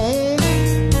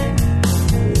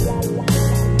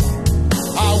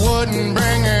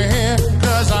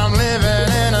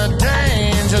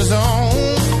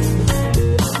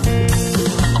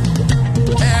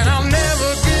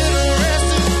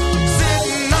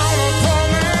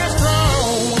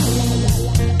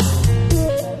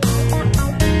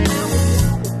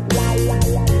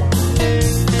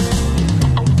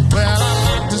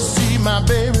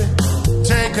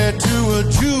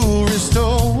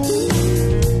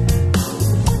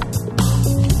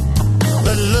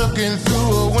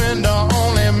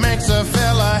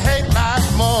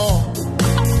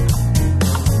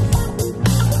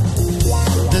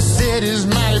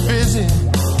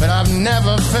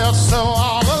 never felt so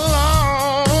all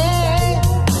alone.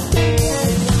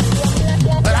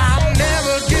 But I'll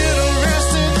never get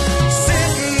arrested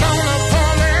sitting on a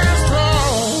poor man's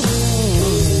throne.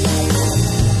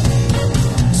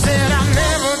 Said I'll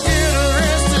never get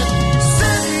arrested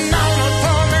sitting on a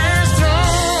poor man's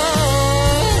throne.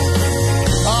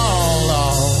 Oh,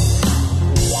 Lord.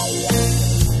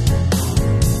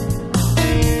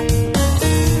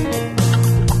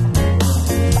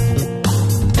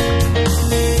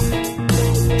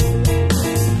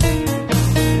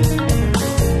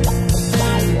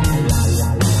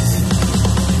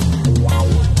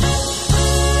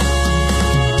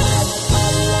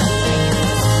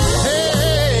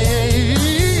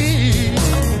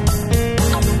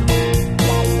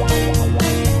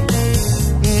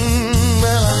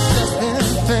 Well, I've just been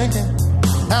thinking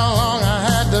how long I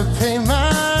had to pay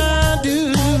my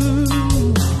dues.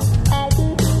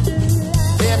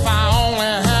 If I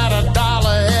only had $1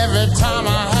 every time I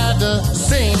had to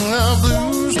sing the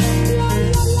blues.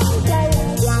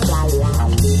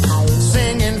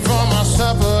 Singing for my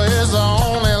supper is the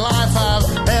only life I've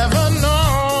ever known.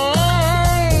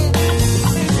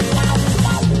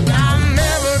 I'll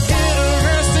never get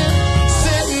arrested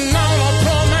sitting on a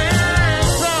poor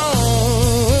man's throne.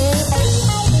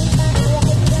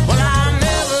 Well, I'll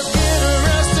never get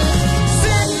arrested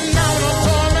sitting on a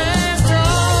poor man's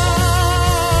throne.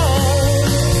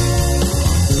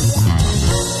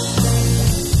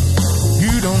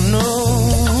 You don't know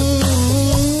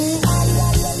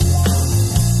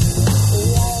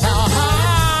how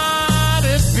hard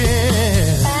it's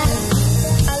been.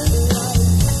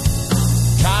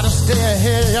 Try to stay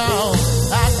ahead, y'all.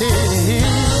 I did.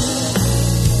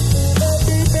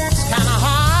 It's kinda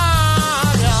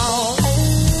hard, y'all.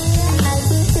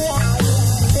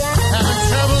 Having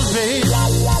troubles, babe.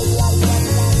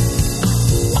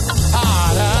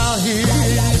 Hard out here.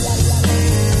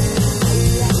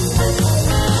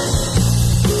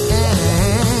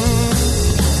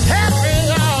 Help me,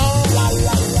 y'all.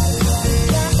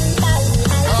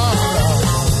 Oh,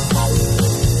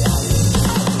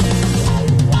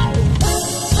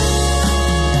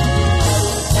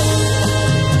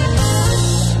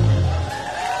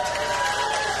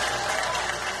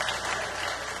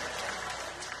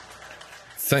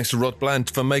 Thanks to Rod Bland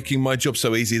for making my job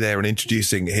so easy there and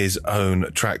introducing his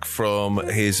own track from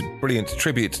his brilliant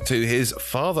tribute to his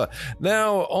father.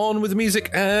 Now on with the music,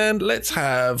 and let's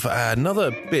have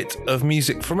another bit of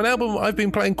music from an album I've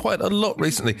been playing quite a lot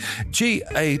recently.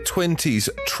 GA20's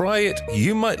Try It,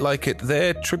 You Might Like It,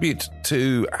 their tribute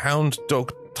to Hound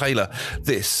Dog Taylor.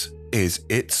 This is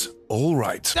It's All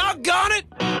Right. Doggone it!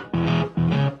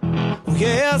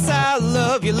 Yes, I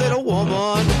love you, little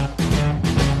woman.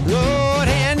 Lord,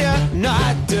 and you know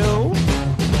I do.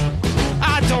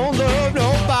 I don't love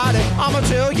nobody, I'ma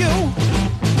tell you.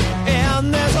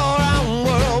 And there's all around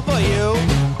world for you.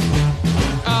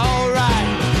 Alright,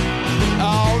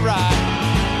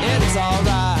 it's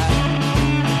alright.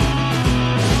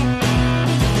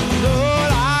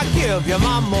 Lord, I give you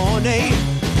my money,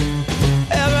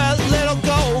 every little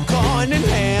gold coin in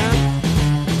hand.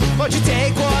 But you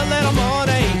take what little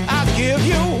money I give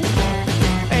you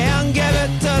and give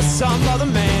it to some other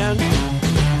man.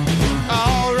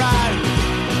 Alright,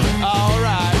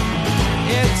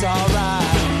 it's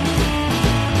alright.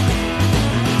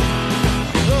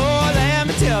 Lord, let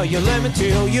me tell you,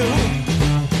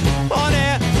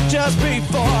 honey, just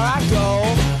before I go,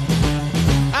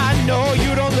 I know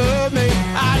you don't love me,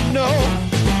 I know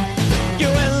you're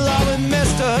in love with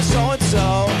Mr.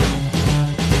 So-and-so.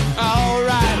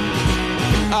 Alright,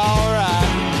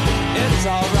 it's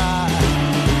alright.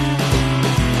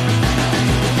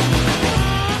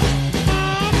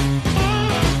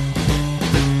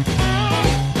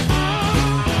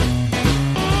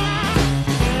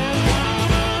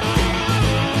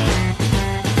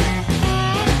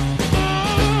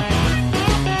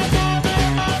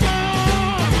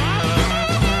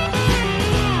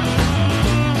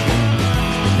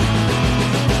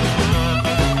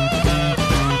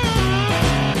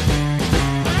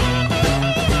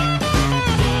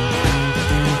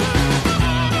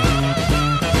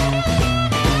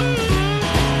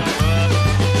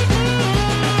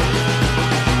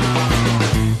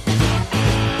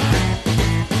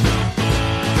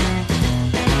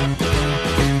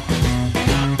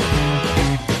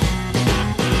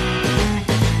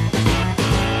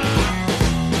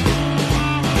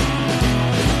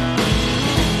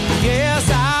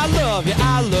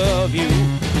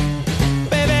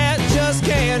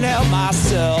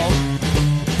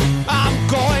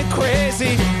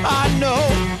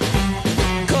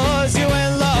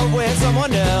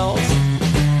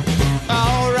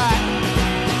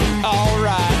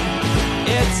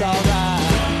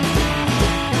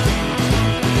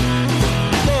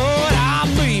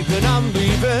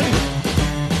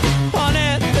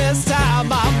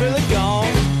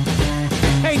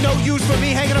 use for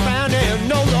me hanging around here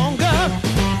no longer.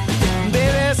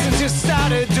 Baby, since you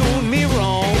started doing me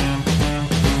wrong.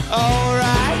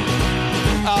 Alright,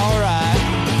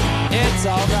 it's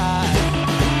alright.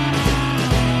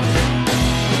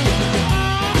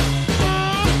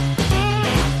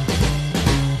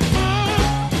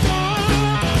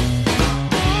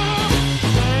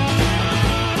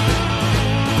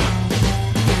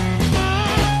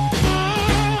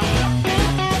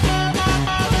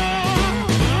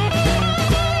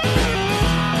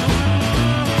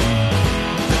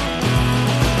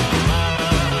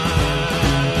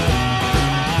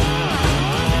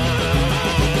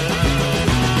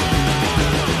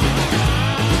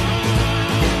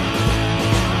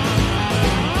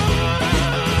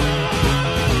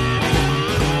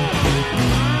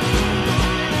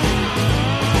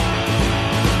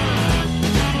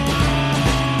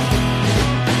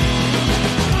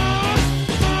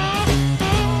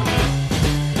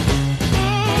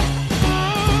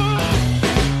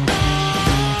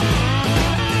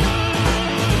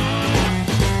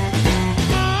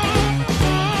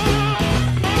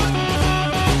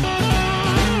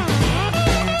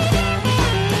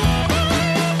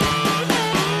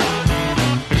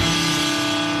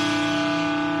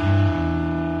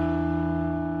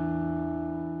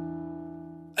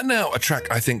 And now a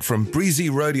track, I think, from Breezy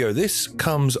Rodeo. This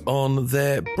comes on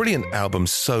their brilliant album,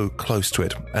 So Close to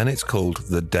It, and it's called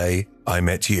The Day I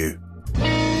Met You.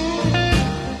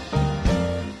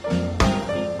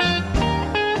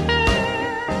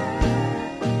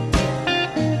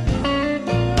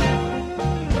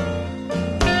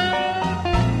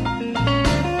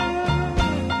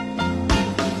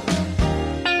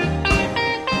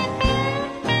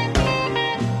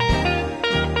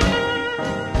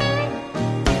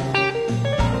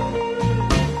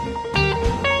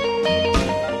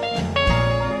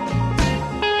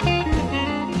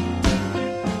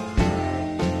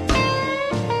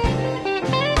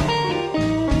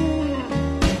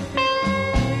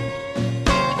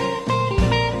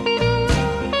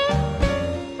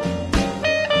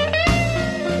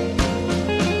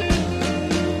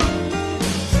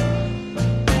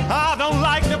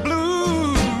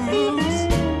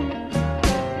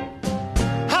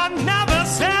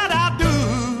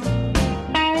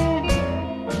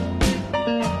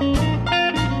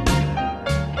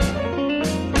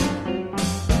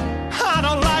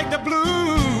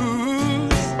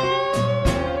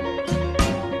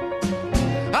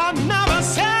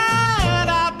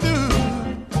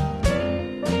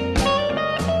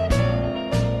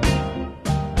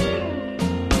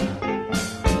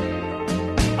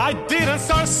 I didn't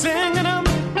start singing them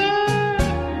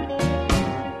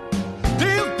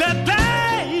till the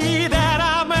day that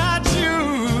I met you.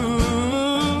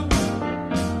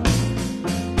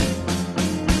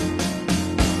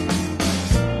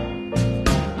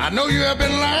 I know you have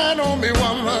been lying on me,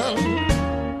 woman,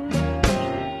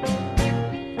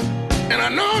 and I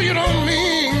know you don't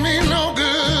mean me no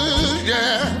good,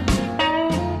 yeah.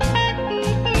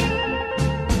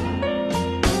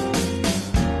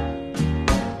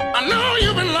 I know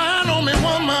you've been lying on me,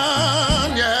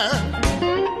 woman, yeah.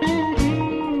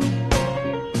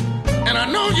 And I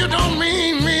know you don't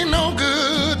mean me no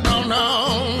good, no,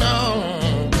 no, no.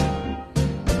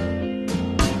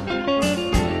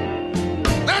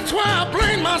 That's why I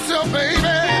blame myself, baby.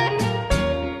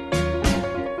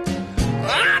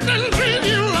 I didn't treat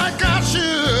you like I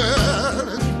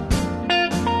should.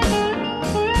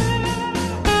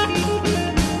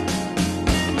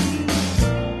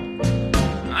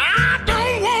 I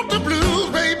don't want the blues,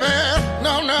 baby.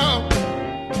 No, no.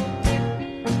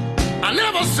 I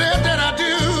never said that I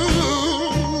do.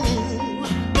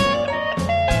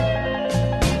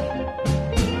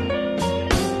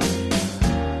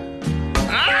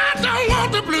 I don't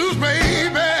want the blues,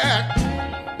 baby.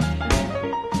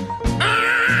 I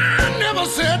never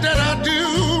said that I do.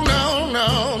 No,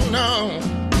 no, no.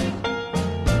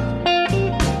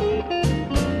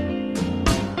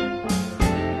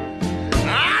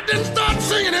 I didn't start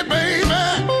singing it, baby.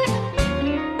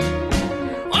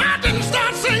 I didn't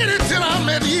start singing it till I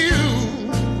met you.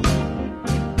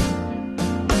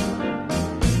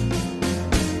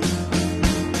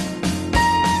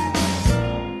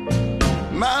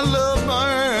 My love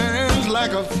burns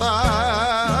like a fire.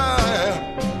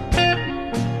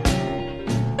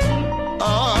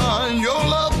 Your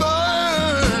love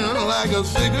burns like a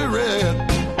cigarette.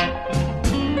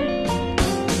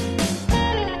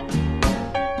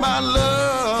 My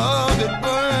love, it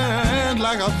burns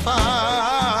like a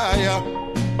fire.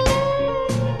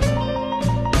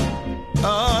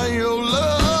 Your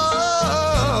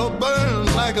love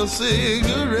burns like a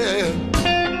cigarette.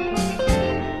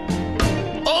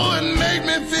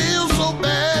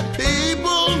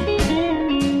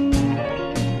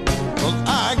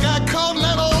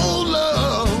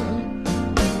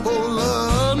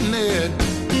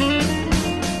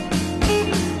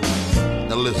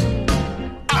 Now listen.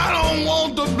 I don't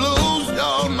want the blues,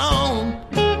 y'all know.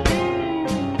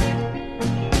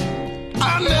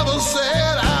 I never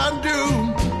said I do.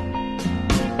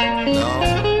 No.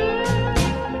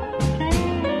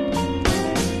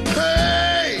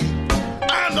 Hey,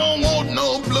 I don't want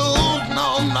no blues, no,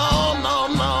 no, no,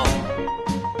 no.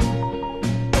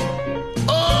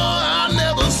 Oh, I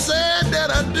never said that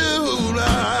I do,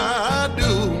 I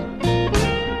do.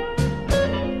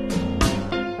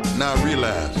 Now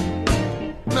realize,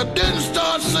 I didn't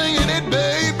start singing it,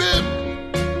 baby,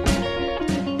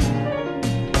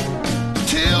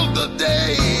 till the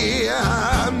day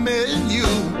I met you.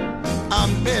 I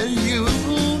met you.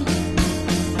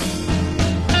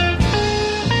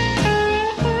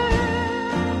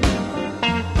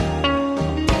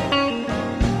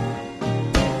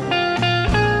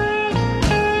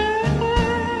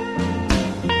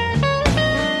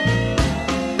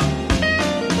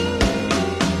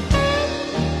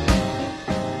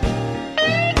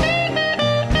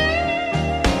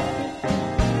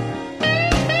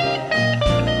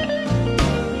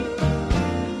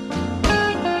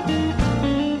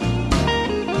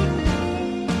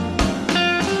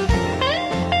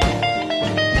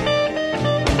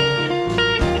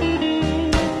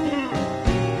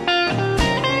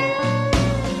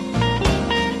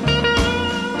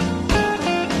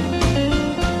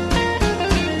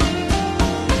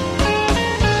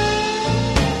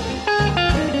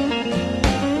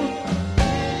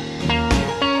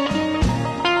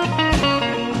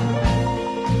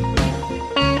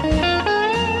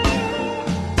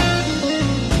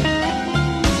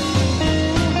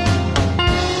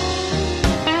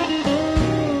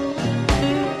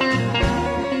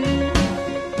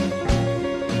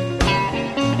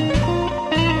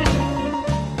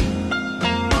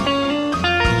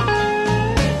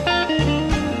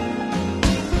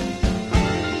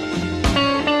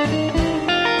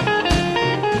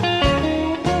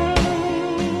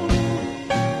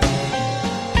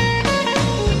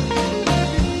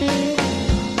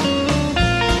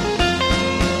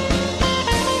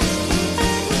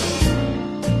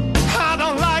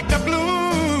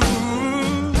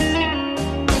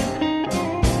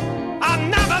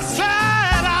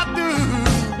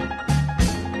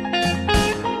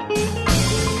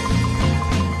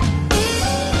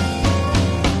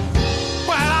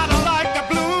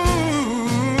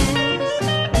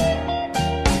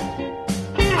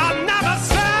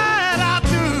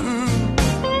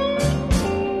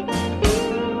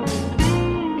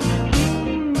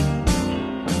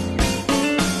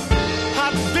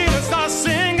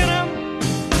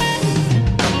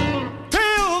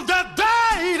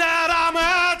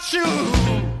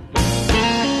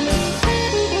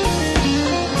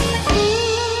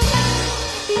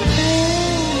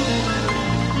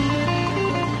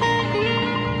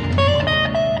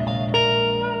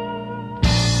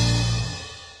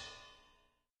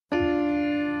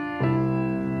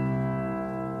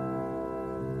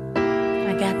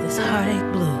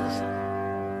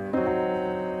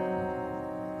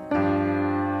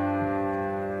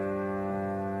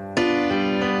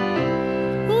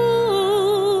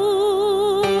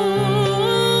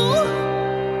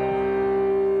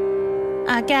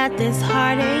 I got this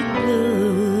heartache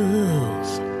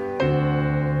blues.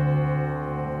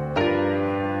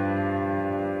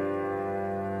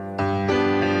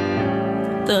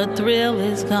 The thrill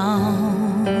is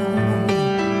gone.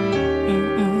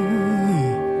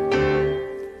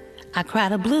 I cry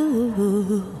the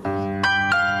blues.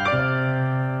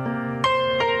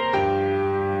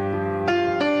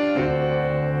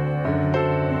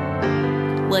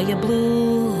 Well, your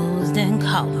blues didn't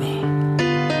call me.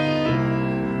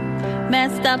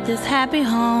 Messed up this happy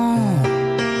home.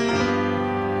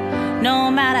 No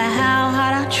matter how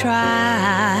hard I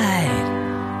tried,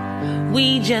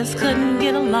 we just couldn't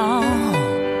get along.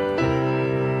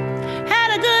 Had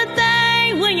a good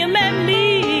thing when you met me.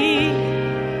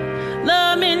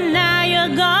 Love me now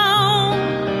you're gone.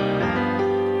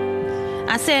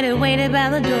 I said it waited by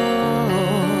the door.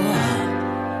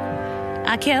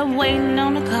 I kept waiting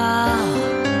on the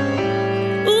call.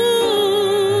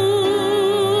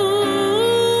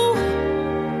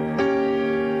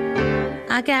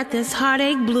 I got this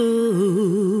heartache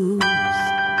blues.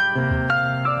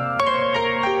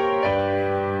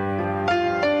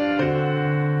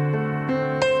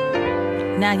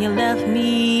 Now you left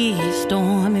me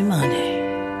stormy Monday.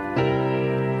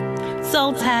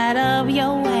 So tired of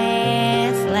your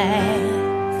ass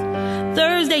last.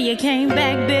 Thursday you came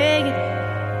back begging.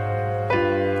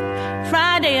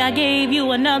 Friday I gave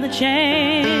you another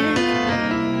chance.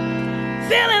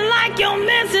 Feeling like your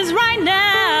missus right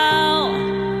now.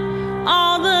 All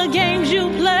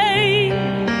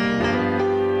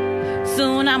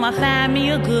I'll find me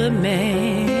a good man,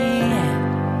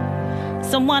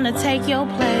 someone to take your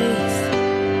place.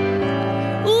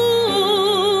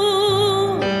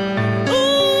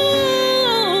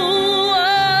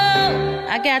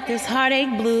 I got this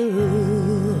heartache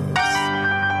blues.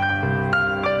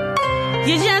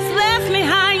 You just left me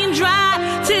high and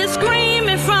dry, tears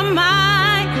screaming from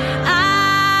my eyes.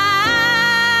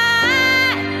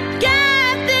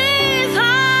 Got this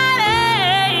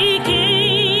heartache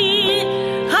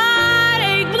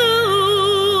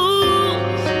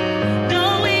blues.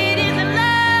 No, it isn't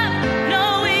love.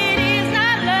 No, it is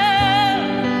not love.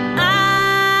 I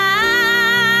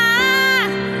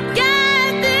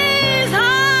got this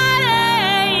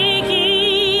heartache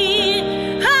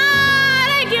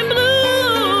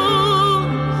blues.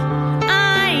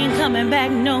 I ain't coming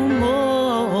back no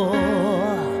more.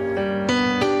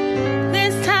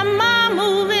 This time I'm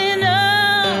moving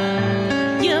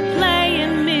on. You're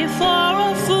playing me for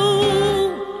a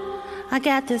fool. I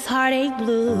got this heartache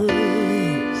blues.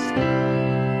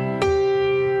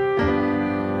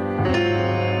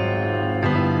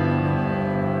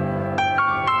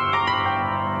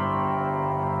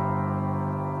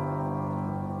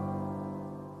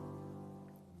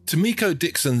 Tamiko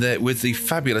Dixon there with the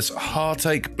fabulous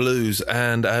Heartache Blues,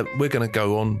 and we're going to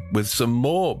go on with some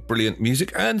more brilliant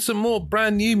music and some more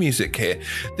brand new music here.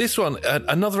 This one,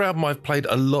 another album I've played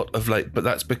a lot of late, but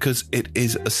that's because it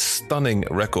is a stunning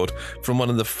record from one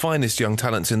of the finest young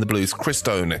talents in the blues, Chris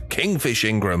Stone, Kingfish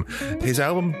Ingram. His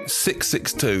album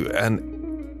 662,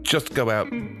 and just go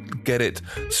out, get it,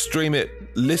 stream it,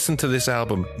 listen to this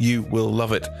album, you will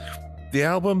love it. The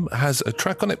album has a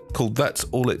track on it called That's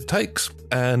All It Takes,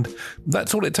 and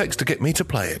that's all it takes to get me to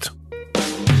play it.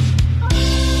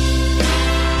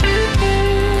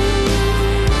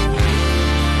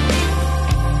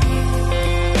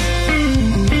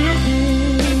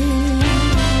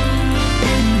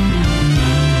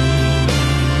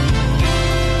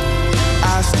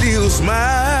 I still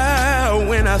smile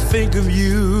when I think of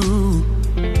you,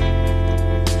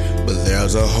 but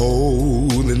there's a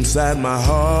hole inside my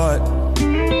heart.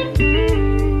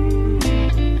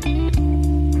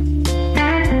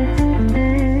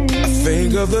 I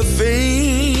think of the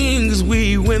things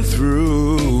we went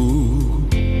through,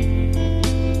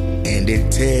 and it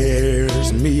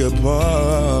tears me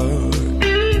apart.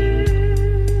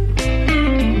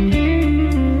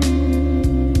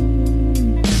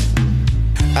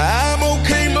 I'm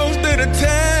okay most of the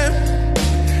time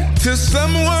till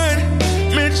someone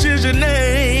mentions your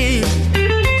name,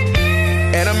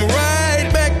 and I'm right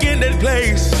back in that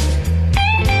place.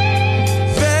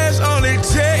 That's all it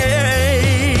takes.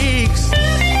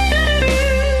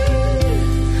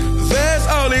 That's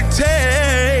all it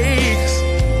takes.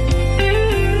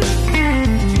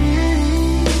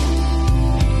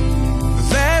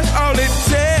 That's all it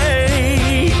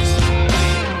takes.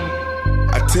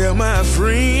 I tell my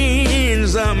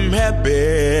friends I'm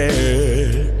happy.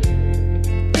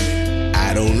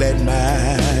 I don't let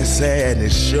my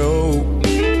sadness show.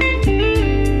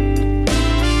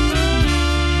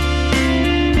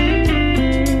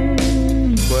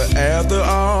 But after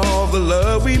all the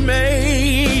love we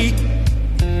made,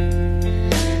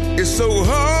 it's so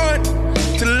hard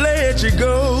to let you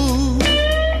go.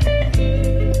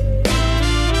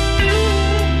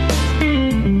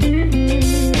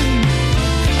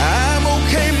 I'm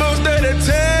okay most of the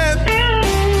time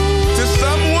till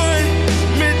someone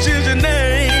mentions your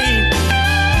name,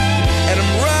 and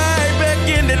I'm right back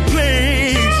in that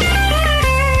place.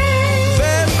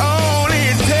 That's all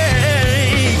it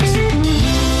takes.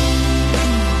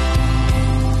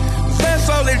 That's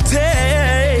all it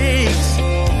takes.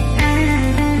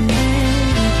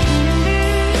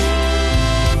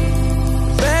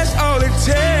 That's all it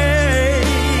takes.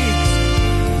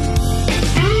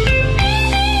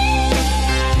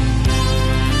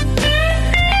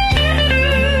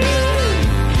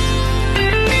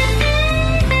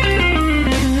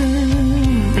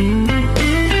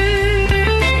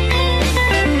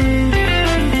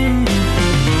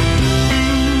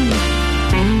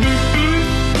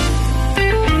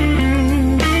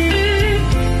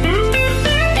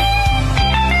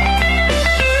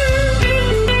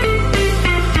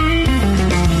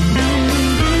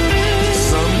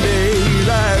 Some days I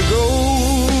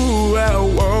go out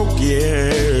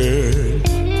walking,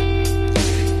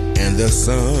 and the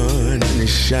sun is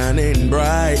shining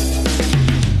bright.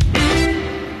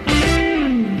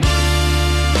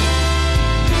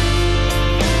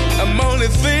 I'm only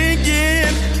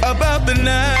thinking about the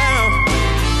now.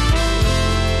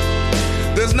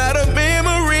 There's not a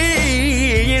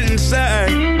memory inside.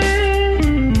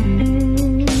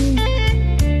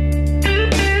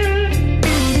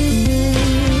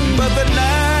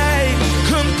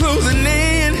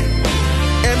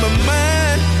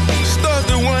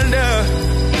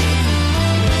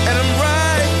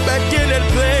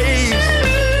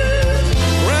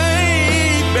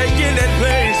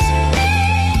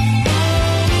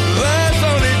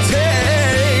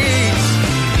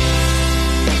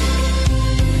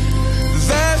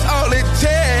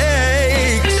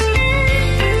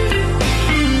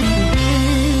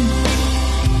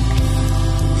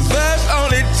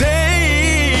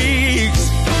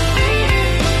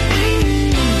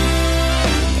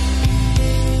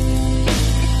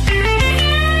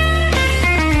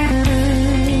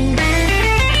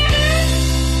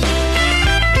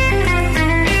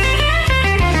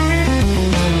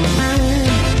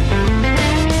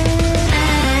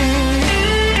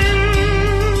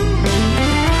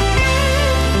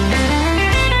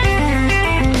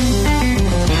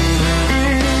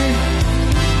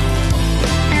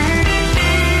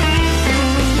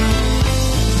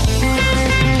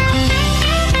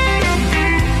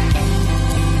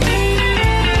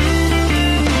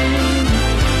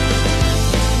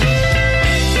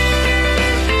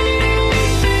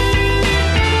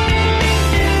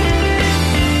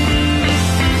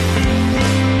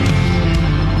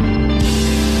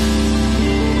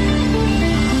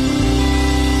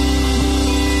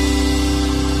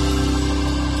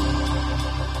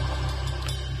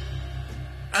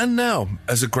 And now,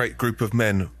 as a great group of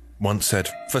men once said,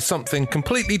 for something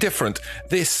completely different,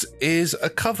 this is a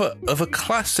cover of a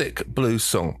classic blues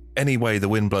song, Any Way the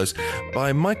Wind Blows,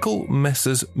 by Michael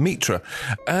Messer's Mitra.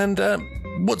 And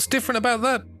what's different about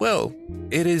that? Well,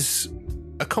 it is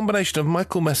a combination of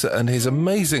Michael Messer and his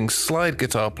amazing slide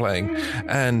guitar playing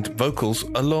and vocals,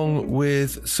 along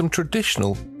with some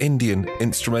traditional Indian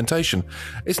instrumentation.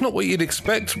 It's not what you'd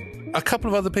expect. A couple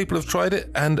of other people have tried it,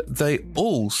 and they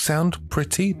all sound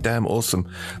pretty damn awesome.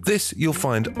 This you'll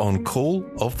find on Call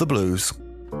of the Blues.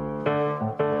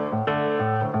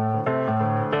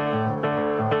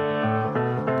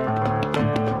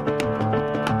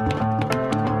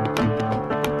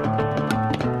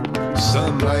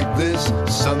 Some like this,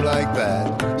 some like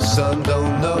that. Some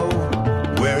don't know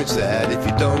where it's at. If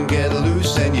you don't get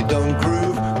loose and you don't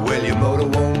groove, well, your motor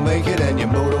won't make it and your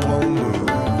motor won't move.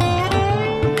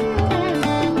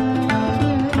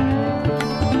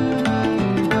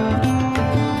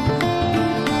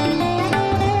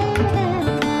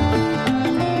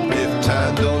 If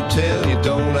time don't tell you,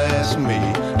 don't ask me.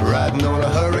 Riding on a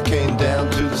hurricane down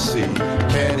to the sea.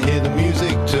 Can't hear the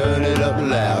music, turn it up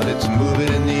loud. It's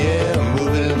moving in the air,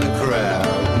 moving in the crowd.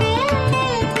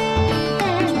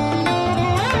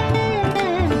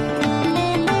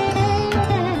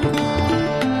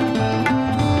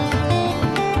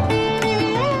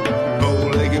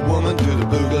 Bow-legged woman to the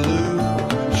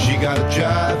boogaloo. She gotta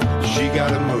jive, she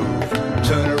gotta move.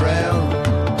 Turn around,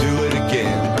 do it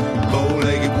again.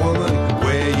 Bow-legged woman,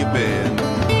 where you been?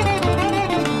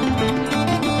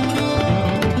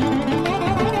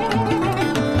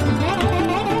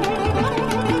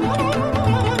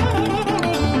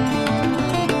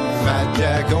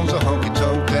 Jack owns a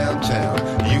honky-tonk downtown.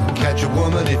 You can catch a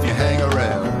woman if you hang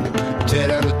around. Tear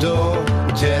down the door,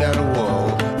 tear down the wall.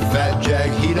 Fat Jack,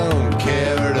 he don't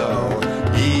care at all.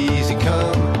 Easy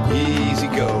come, easy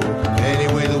go.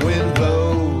 Any way the wind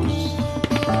blows.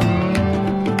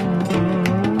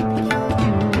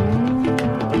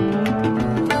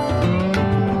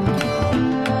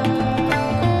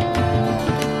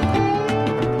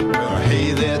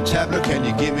 Hey there, Tabler, can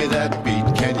you give me that beat?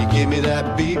 Can you give me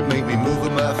that beat? Make me move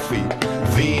with my feet.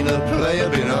 Vina player,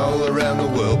 been all around the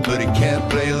world, but he can't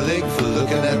play a lick for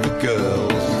looking at the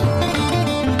girls.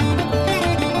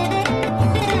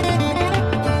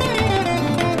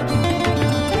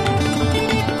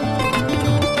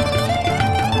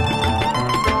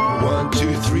 One,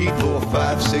 two, three, 4,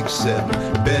 5, 6, 7.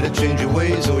 Better change your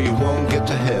ways or you won't get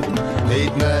to heaven.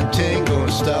 8, 9, 10,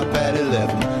 gonna stop at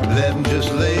 11. 11,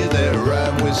 just lay there,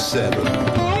 rhyme with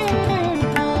 7.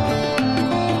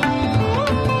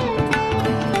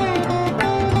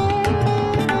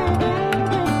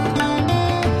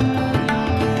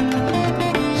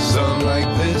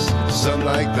 Some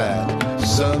like that,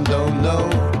 some don't know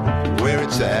where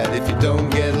it's at. If you don't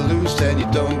get loose and you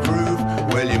don't groove,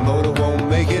 well, your motor won't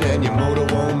make it and your motor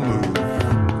won't move.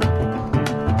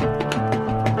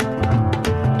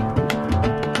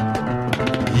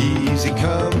 Easy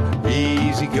come,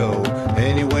 easy go,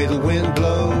 any way the wind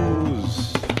blows.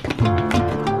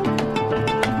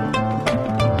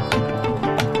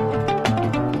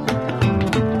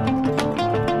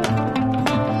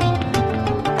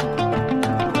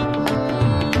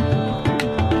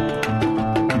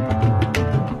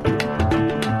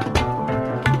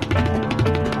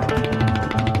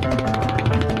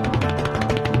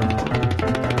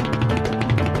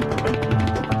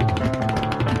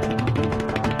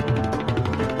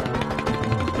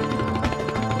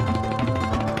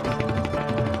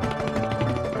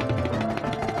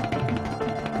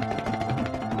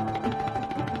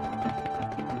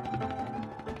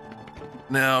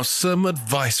 Now, some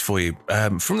advice for you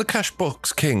from the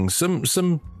Cashbox King.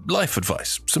 Some life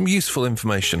advice, some useful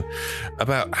information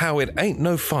about how it ain't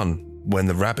no fun when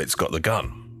the rabbit's got the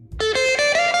gun.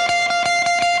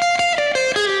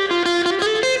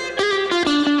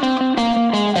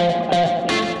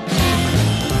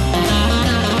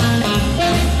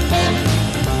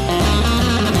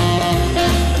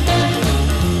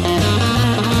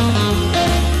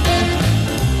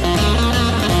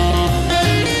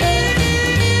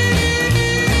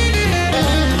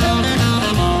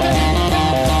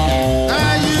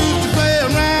 I used to play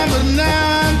around, but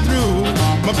now I'm through.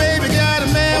 My baby got a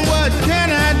man, what can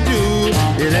I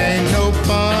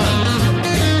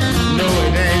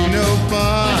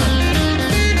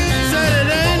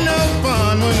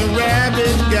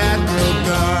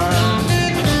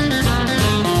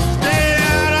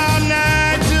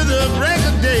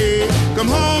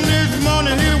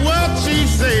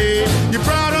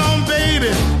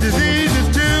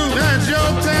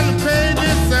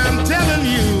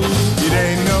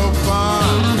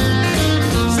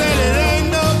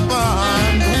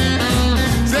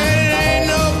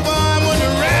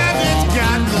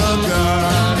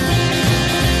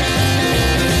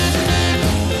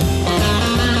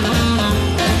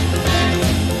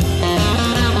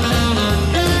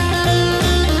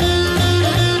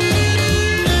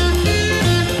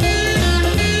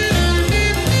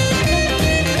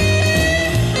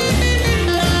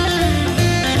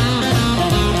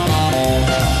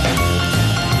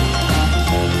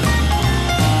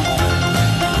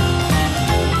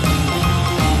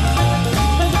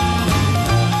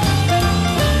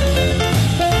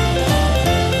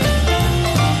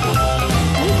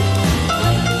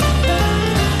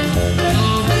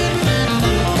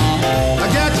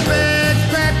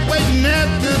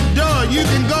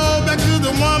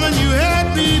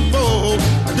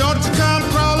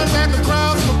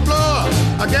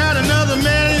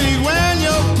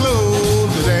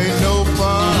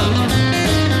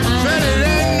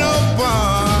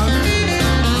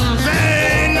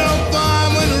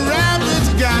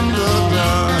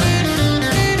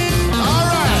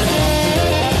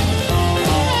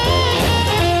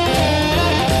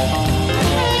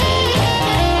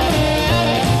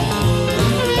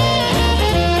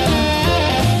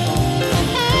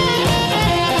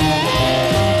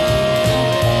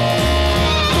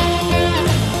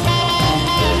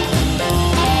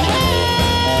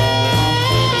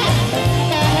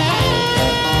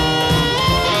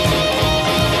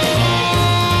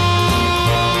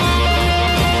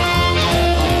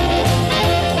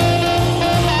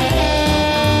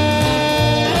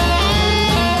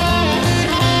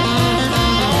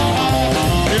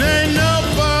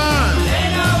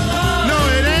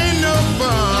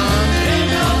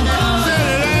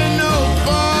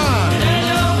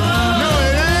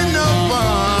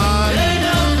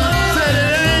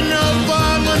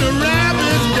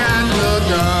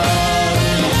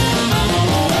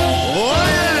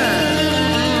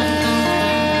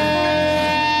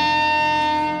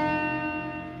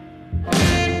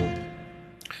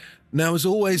Now, as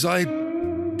always, I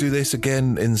do this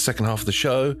again in the second half of the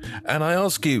show, and I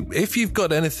ask you if you've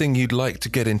got anything you'd like to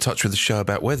get in touch with the show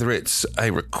about, whether it's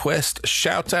a request, a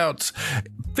shout out,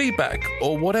 feedback,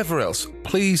 or whatever else,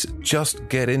 please just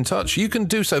get in touch. You can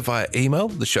do so via email.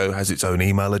 The show has its own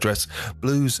email address,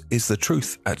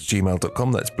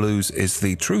 bluesisthetruth@gmail.com. That's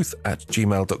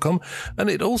bluesisthetruth@gmail.com. And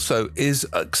it also is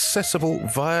accessible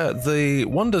via the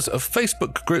wonders of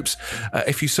Facebook groups.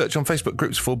 If you search on Facebook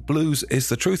groups for Blues is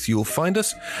the Truth, you'll find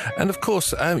us. And of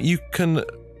course, you can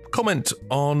comment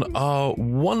on our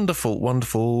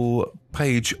wonderful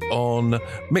page on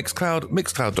Mixcloud,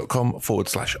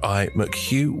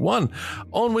 mixcloud.com/iMcHugh1.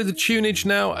 On with the tunage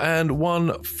now, and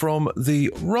one from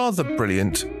the rather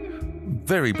brilliant,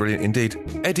 very brilliant indeed,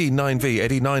 Eddie 9V,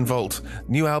 Eddie 9 Volt,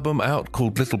 new album out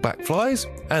called Little Black Flies,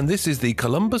 and this is the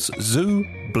Columbus Zoo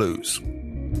Blues.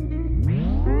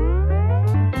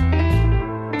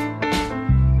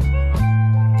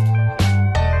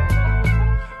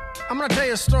 I'm gonna tell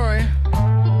you a story.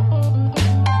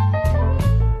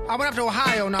 I went up to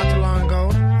Ohio not too long ago,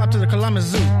 up to the Columbus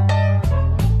Zoo.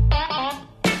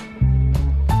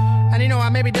 And I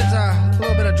maybe did a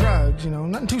little bit of drugs,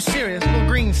 nothing too serious, a little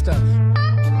green stuff.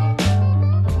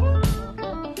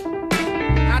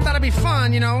 I thought it'd be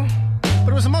fun, but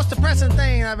it was the most depressing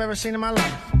thing I've ever seen in my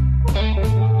life.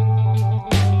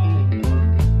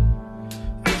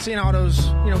 Seeing all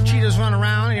those, cheetahs run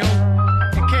around, in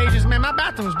cages. Man, my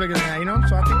bathroom's bigger than that,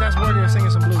 so I think that's worthy of singing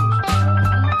some blues.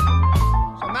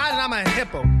 So imagine I'm a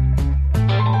hippo.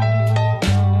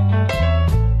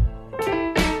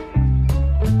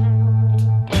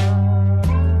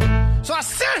 So I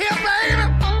sit here, baby.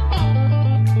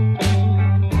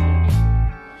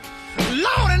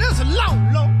 Lord, and it's a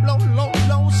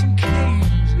lonesome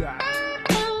cage, yeah.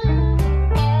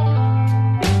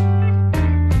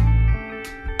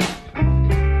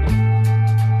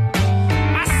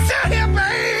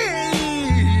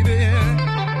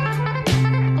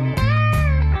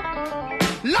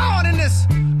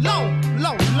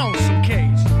 Lonesome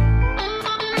cage.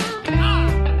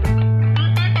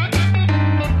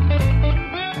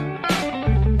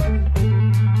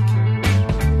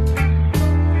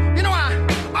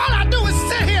 All I do is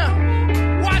sit here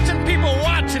watching people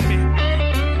watching me,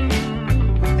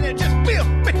 and it just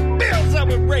builds up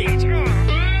with rage.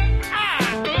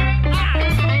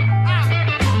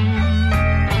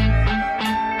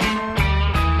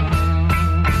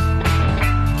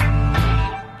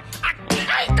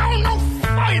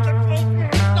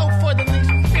 No further than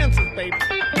these fences, baby.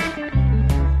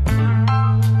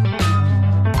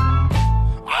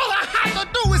 All I have to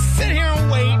do is sit here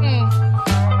and wait.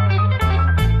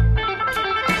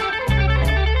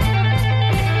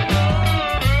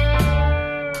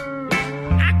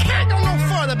 I can't go no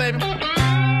further, baby.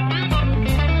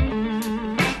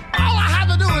 All I have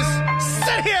to do is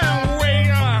sit here and wait.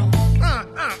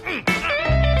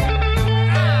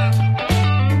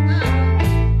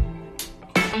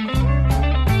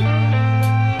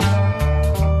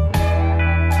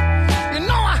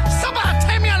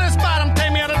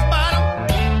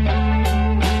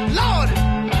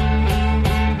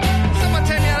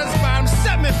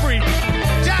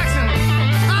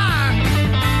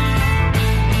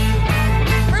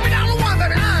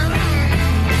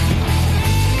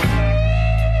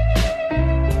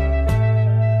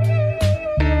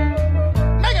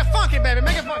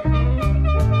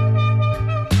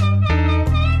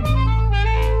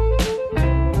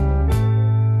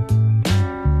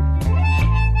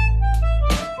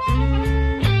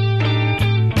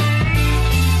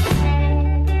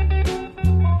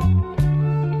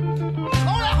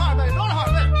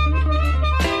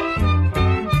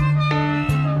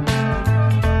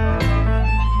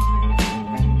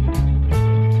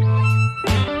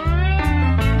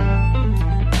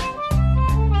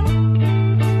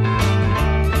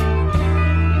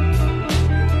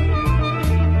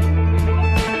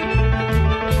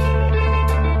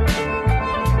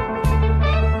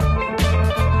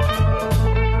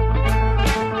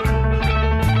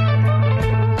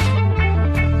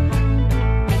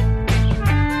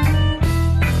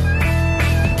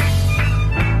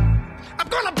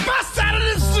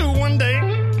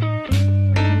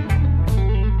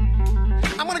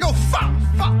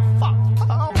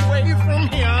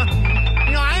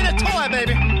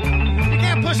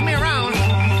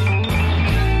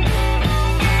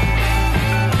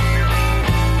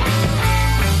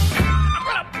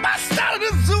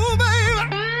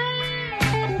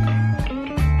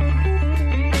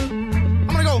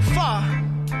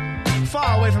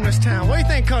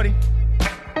 think, Cody?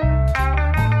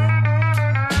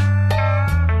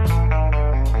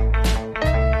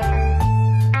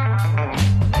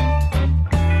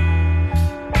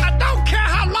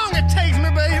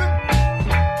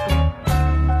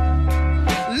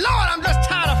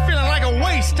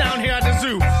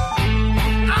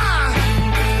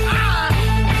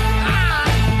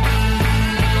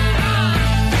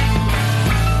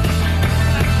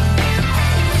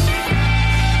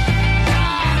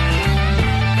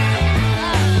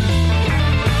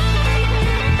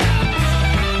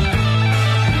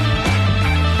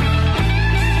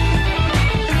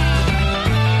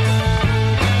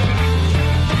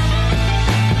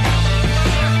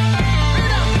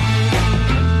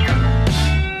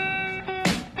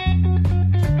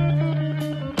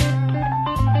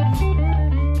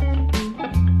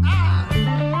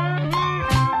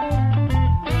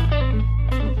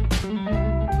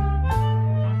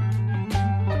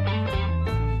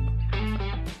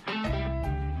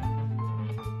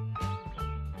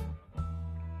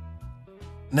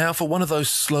 Now, for one of those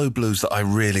slow blues that I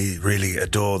really, really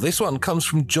adore, this one comes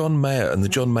from John Mayer and the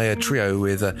John Mayer Trio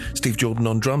with Steve Jordan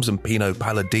on drums and Pino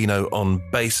Palladino on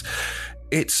bass.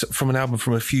 It's from an album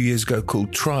from a few years ago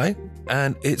called Try,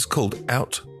 and it's called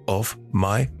Out of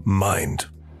My Mind.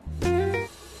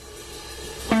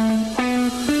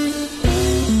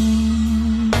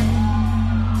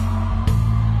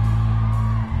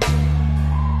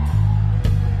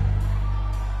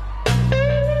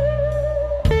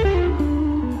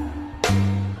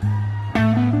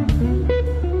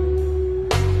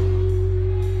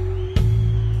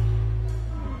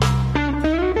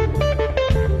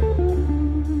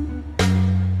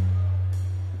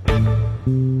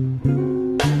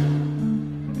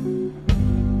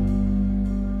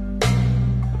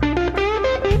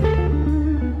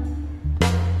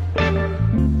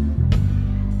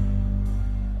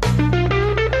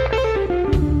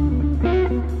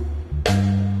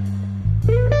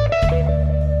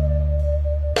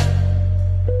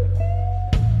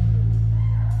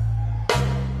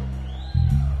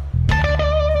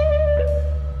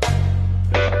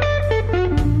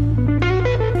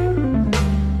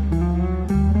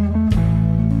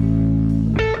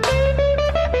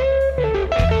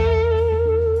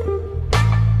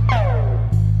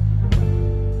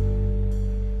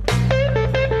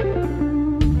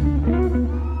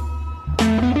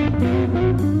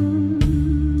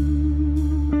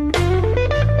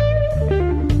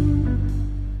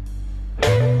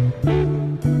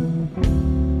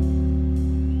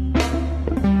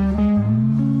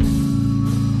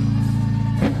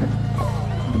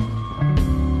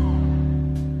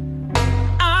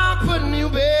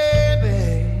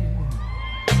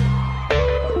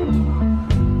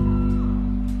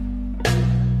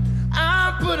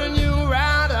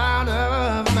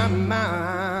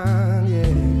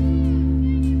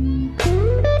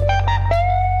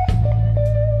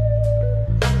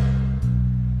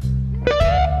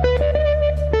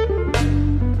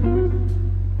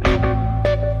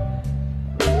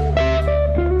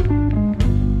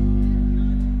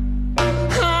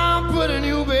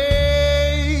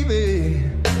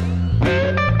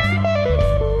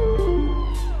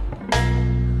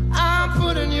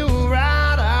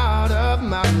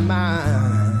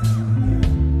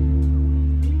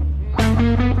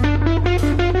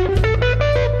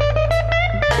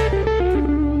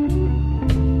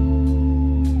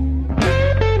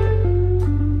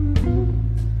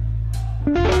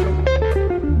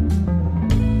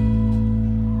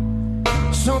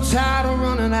 So tired of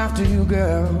running after you,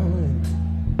 girl.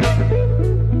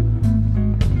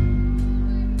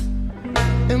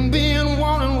 And being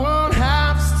 1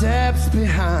 1/2 steps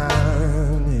behind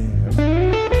you.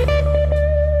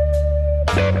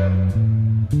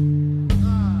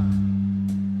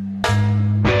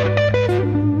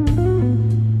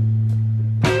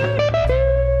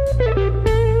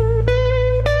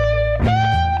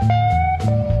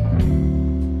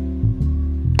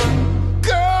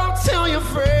 Girl, tell your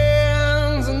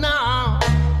friends now.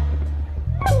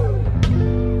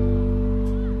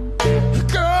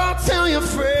 Girl, tell your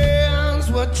friends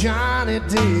what Johnny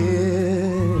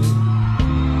did.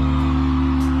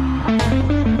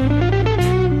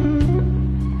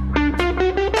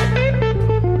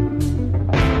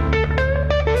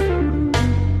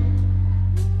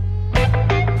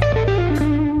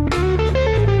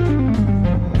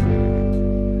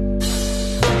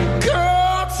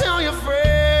 Girl, tell your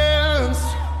friends.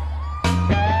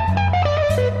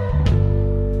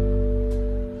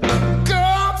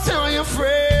 Girl, tell your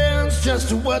friends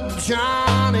just what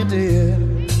Johnny did.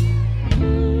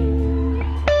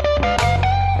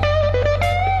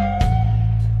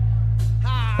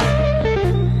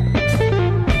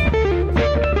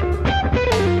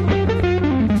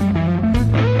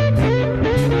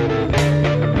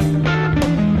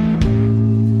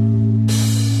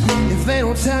 If they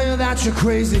don't tell you that you're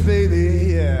crazy,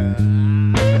 baby, yeah.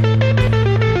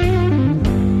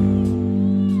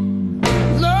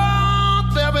 Lord,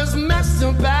 they're as messed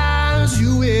up as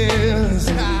you is.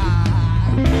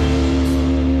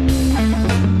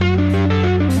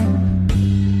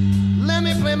 Let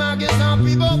me play my guitar,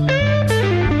 people.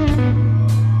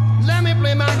 Let me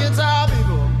play my guitar,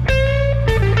 people.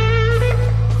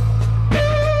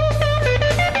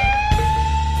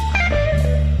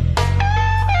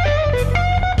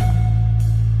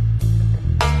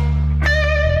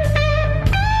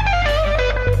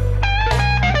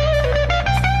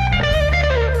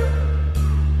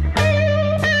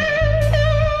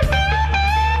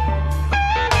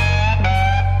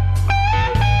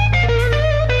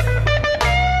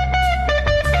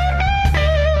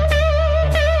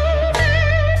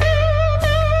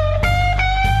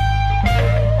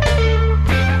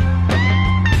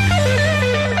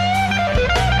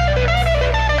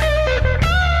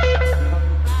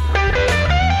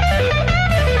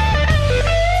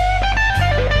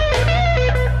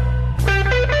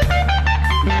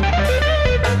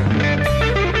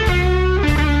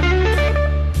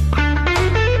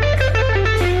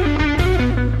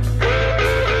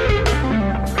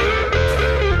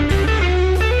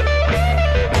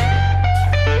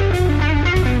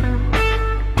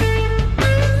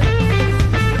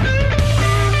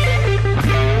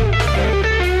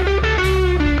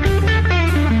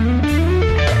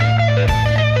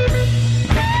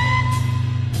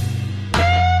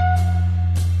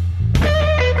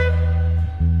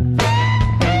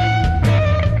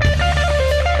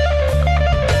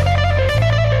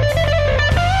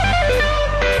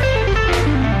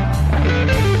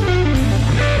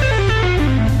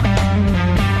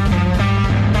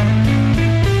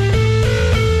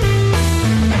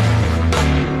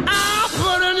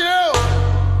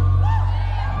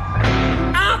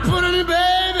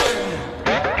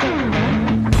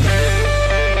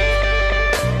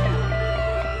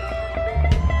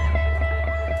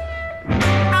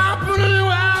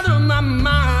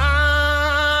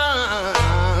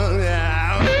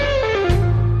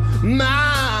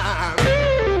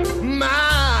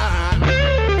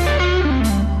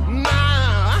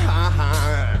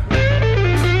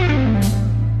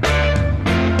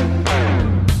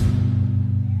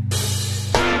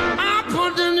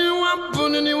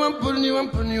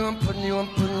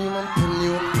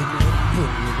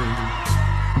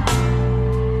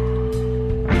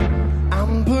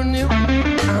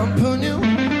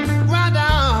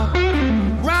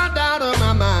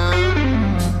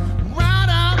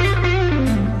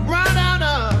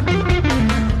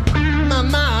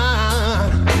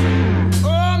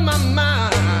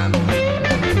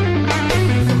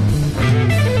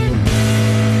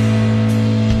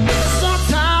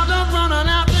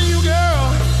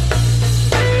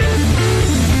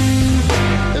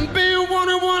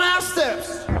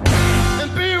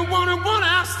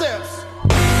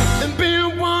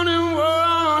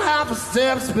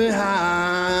 steps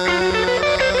behind.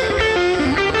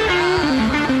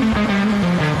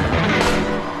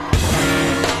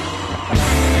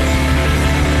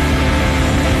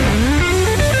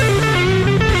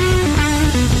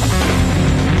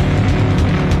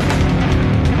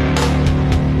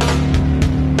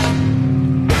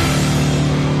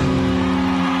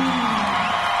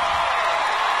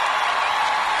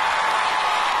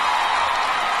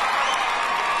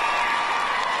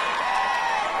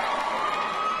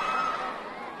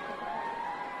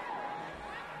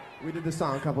 We did this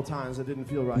song a couple times. It didn't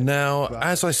feel right. Now, But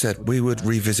as I said, we would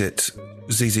revisit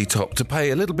ZZ Top to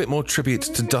pay a little bit more tribute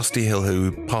to Dusty Hill,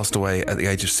 who passed away at the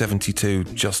age of 72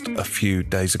 just a few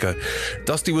days ago.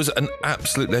 Dusty was an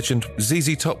absolute legend.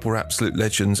 ZZ Top were absolute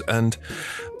legends and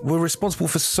were responsible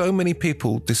for so many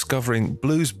people discovering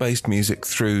blues-based music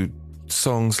through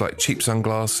songs like Cheap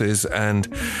Sunglasses and,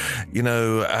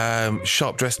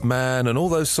 Sharp Dressed Man and all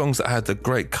those songs that had the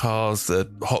great cars,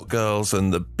 the hot girls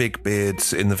and the big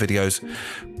beards in the videos.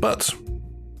 But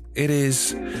it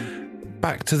is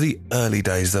back to the early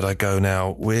days that I go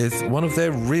now with one of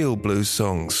their real blues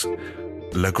songs,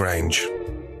 La Grange.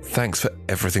 Thanks for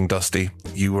everything, Dusty.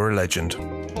 You were a legend.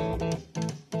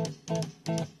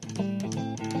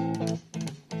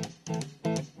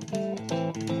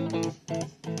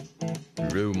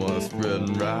 Rumors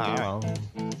spreading round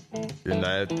in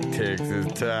that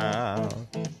Texas town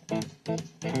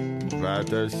about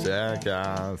the shack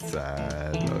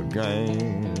outside the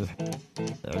Grange.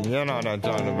 And you know what I'm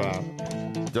talking about.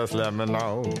 Just let me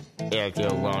know if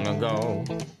you wanna go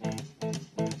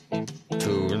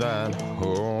to that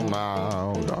home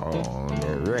out on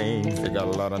the range. They got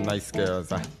a lot of nice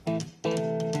girls.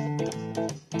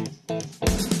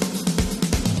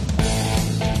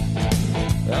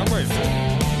 I'm racing.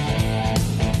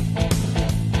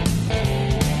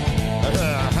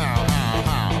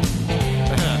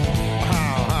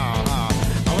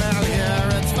 Well, here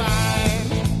it's fine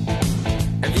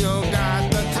if you got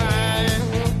the time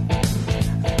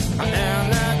and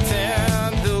the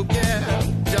time to get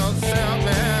yourself in.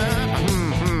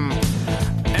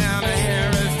 And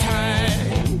here it's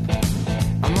time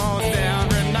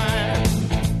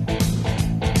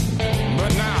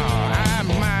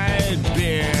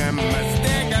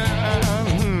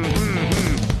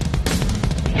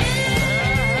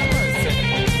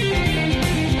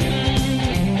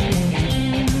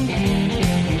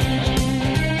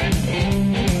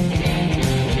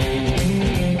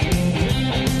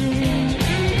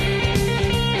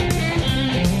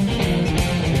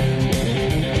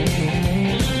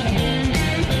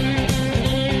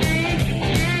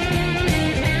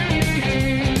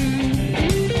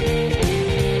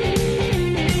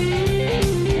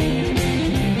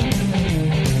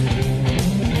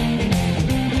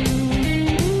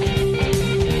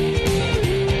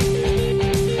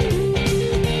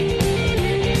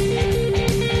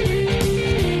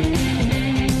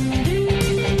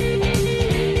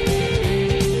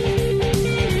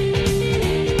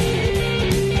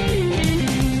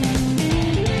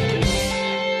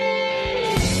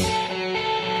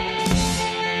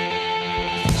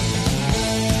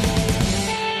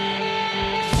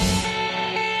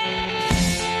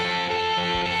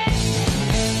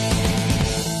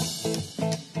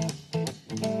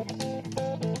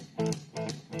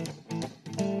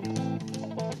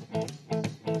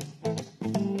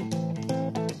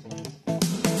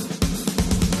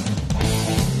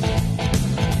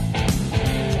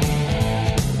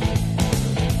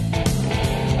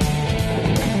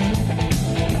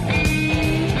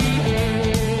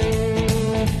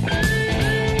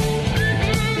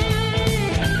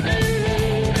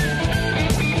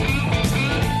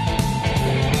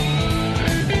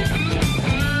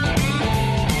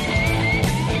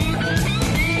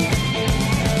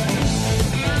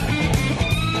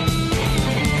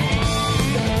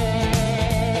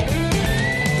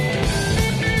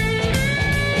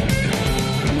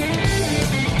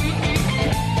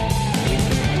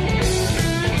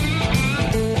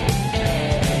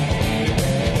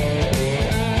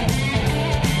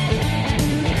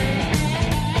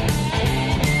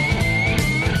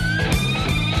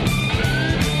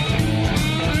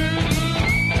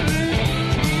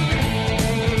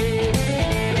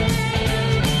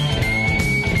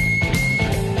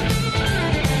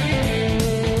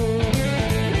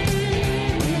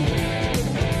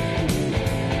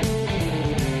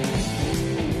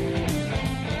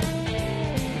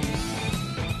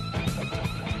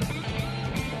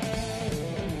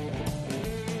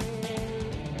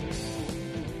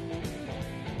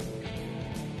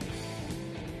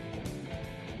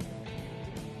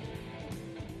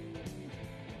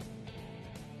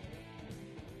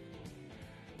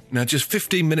Now, just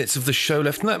 15 minutes of the show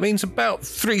left, and that means about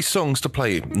 3 songs to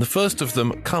play. And the first of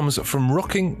them comes from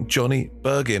Rocking Johnny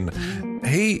Bergin.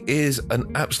 He is an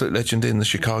absolute legend in the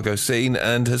Chicago scene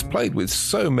and has played with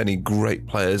so many great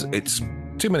players, it's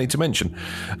too many to mention.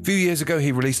 A few years ago,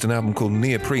 he released an album called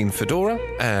Neoprene Fedora,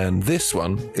 and this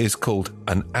one is called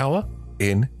An Hour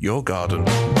in Your Garden.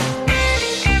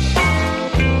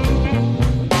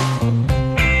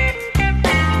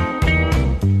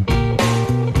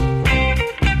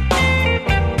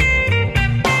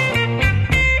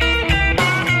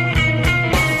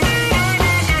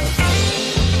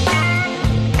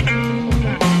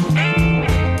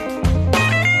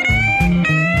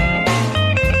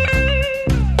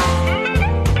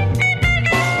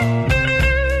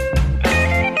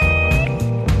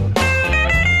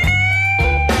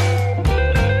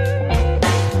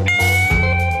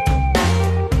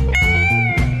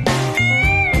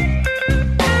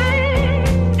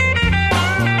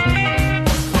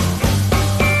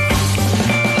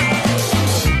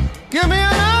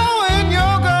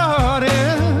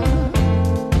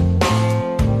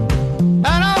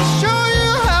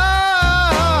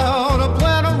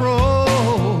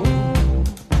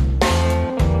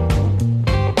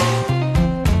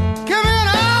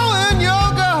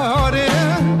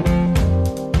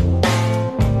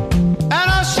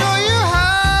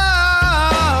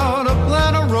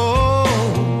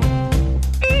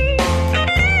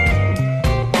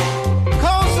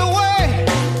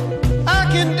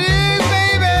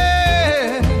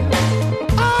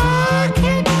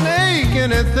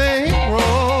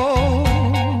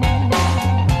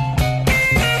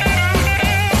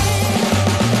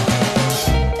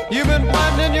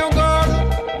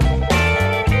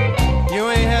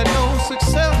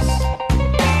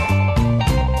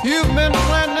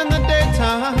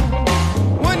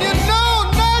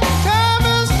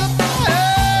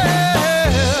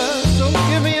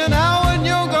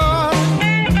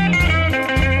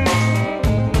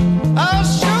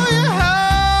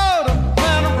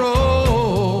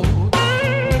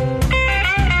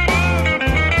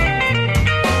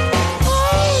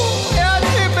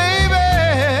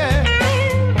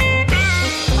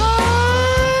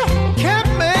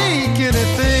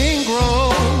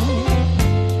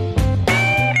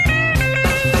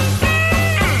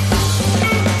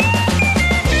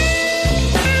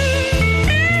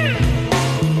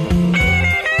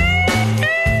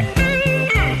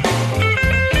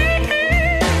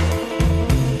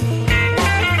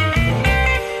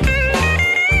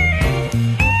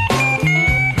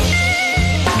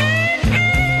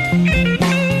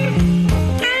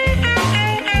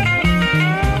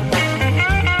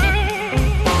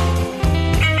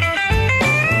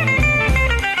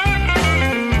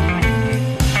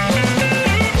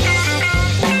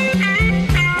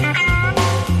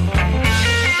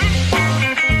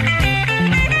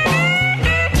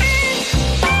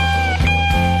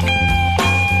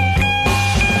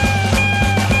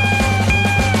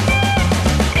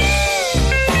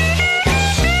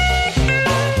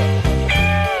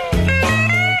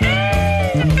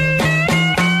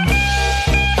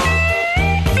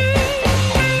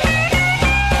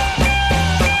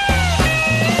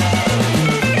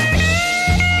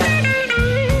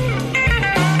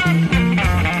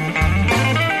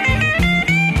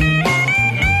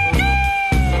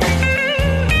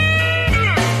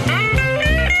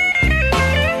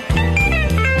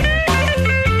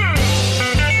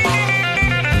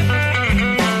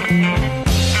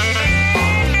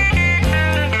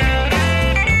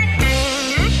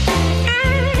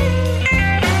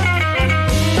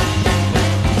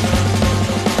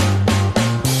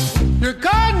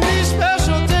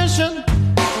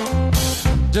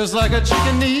 just like a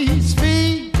chicken needs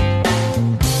feed.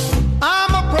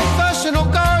 I'm a professional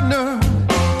gardener,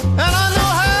 and I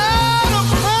know how to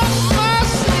plant my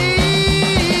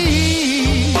seed.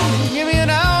 Give me an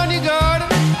hour in your garden,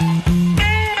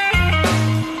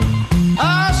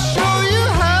 I'll show you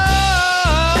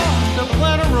how to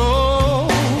plant a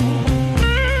rose.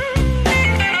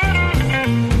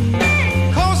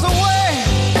 'Cause the way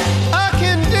I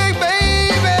can dig,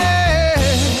 baby,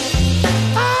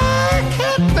 I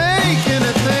can't make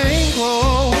anything grow.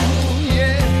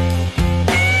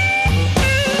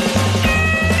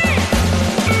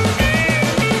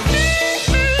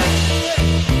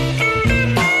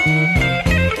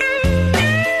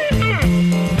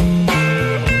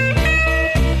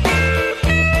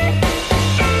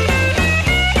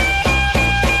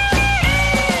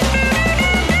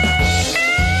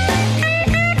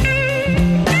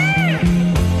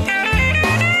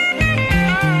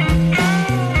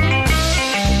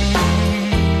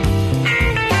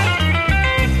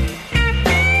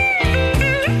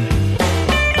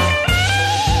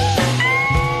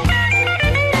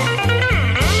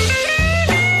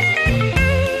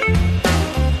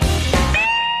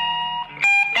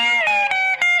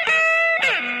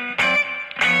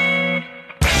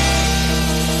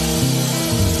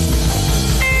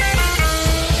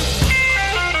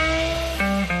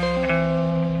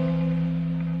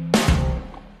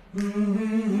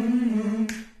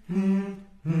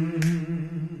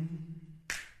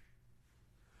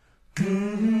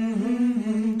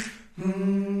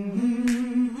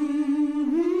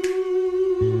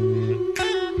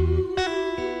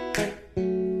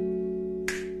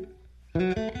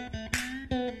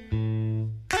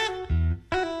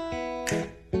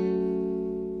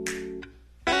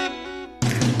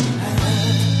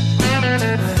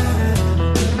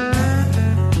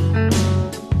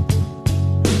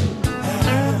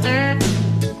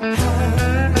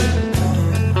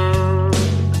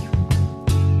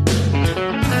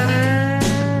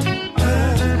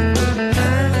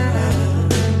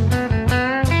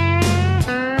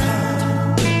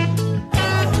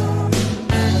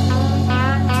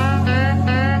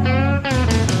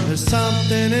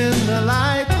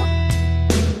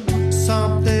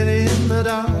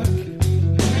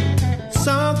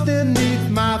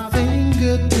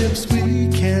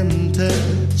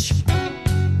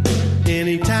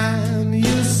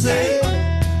 sail,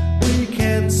 we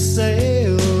can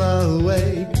sail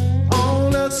away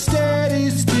on a steady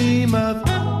stream of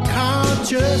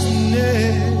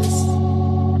consciousness.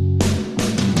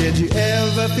 Did you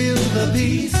ever feel the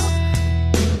peace?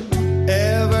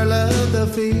 Ever love the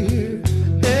fear?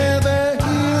 Ever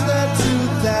hear the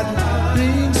truth that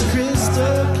rings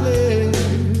crystal clear?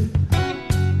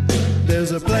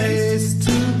 There's a place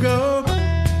to go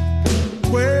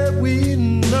where we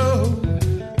know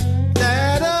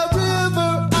that a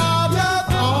river of love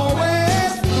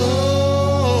always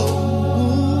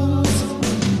flows.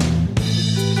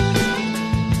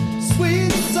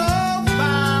 Sweet soul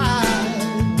vibe.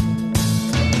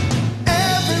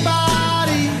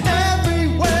 Everybody,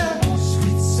 everywhere.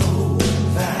 Sweet soul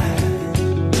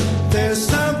vibe. There's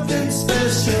something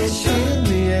special in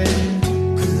the air.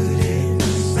 Good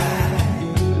inside.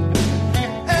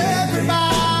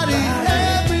 Everybody,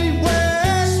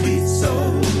 everywhere. Sweet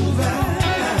soul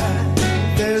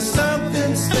vibe. There's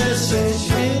something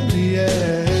special in the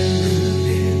air. Good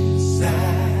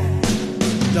inside.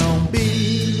 Don't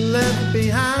be left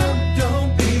behind.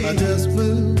 Don't be. Just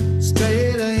move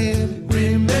straight ahead.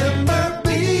 Remember,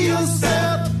 be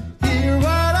yourself. Hear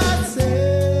what I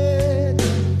said.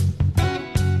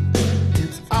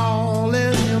 It's all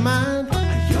in your mind.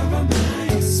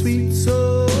 The sweet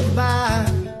soul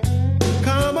vibe.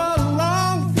 Come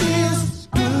along, feels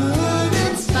good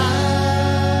inside.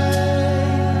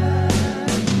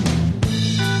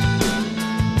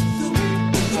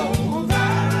 Sweet soul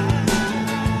vibe.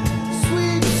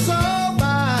 Sweet soul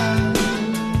vibe.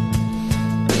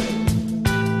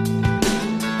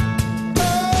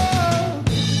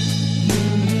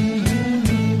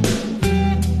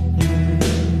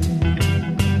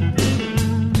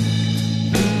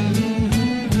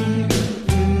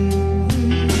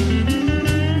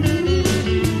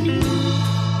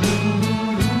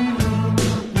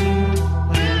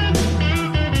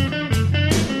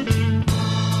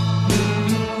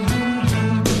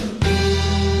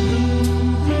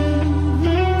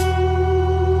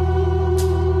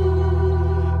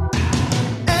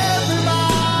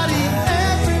 Everybody,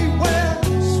 everywhere.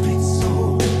 Sweet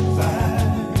soul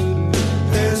vibe.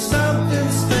 There's something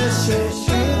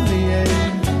special in the air.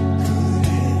 Good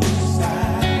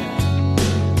inside.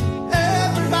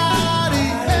 Everybody,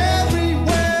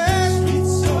 everywhere. Sweet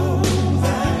soul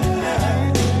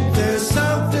vibe. There's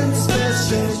something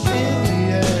special in the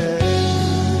air.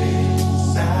 Good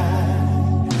inside.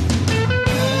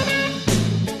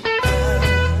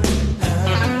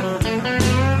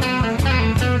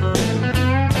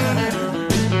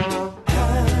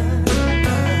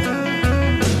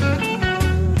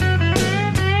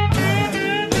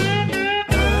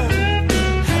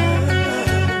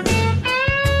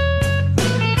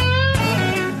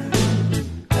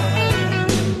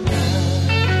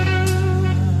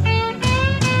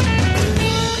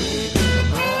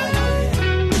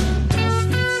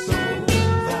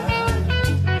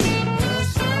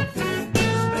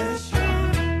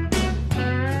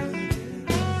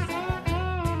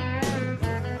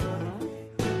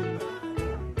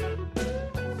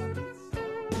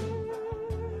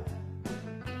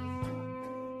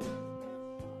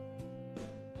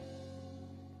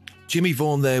 Jimmy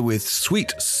Vaughan there with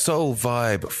Sweet Soul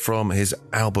Vibe from his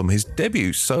album, his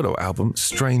debut solo album,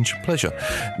 Strange Pleasure.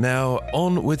 Now,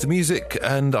 on with the music,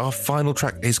 and our final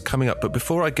track is coming up. But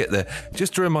before I get there,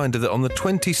 just a reminder that on the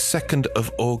 22nd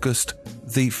of August,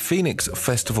 the Phoenix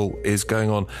Festival is going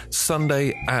on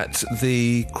Sunday at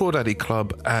the Crawdaddy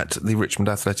Club at the Richmond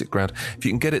Athletic Ground. If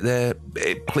you can get it there,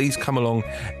 please come along.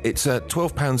 It's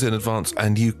 £12 in advance,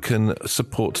 and you can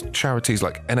support charities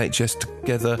like NHS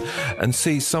Together and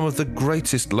see some of the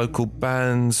greatest local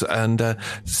bands, and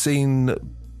seen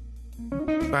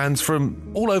bands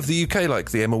from all over the UK, like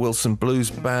the Emma Wilson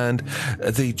Blues Band,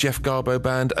 the Jeff Garbo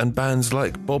Band, and bands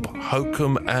like Bob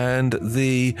Hokum and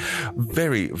the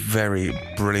very, very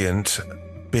brilliant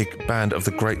big band of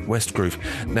the Great West Groove.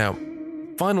 Now,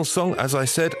 final song, as I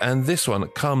said, and this one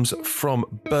comes from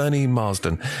Bernie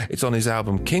Marsden. It's on his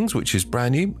album Kings, which is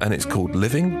brand new, and it's called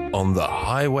Living on the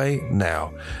Highway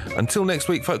Now. Until next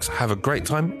week, folks, have a great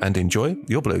time and enjoy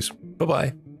your blues.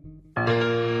 Bye-bye.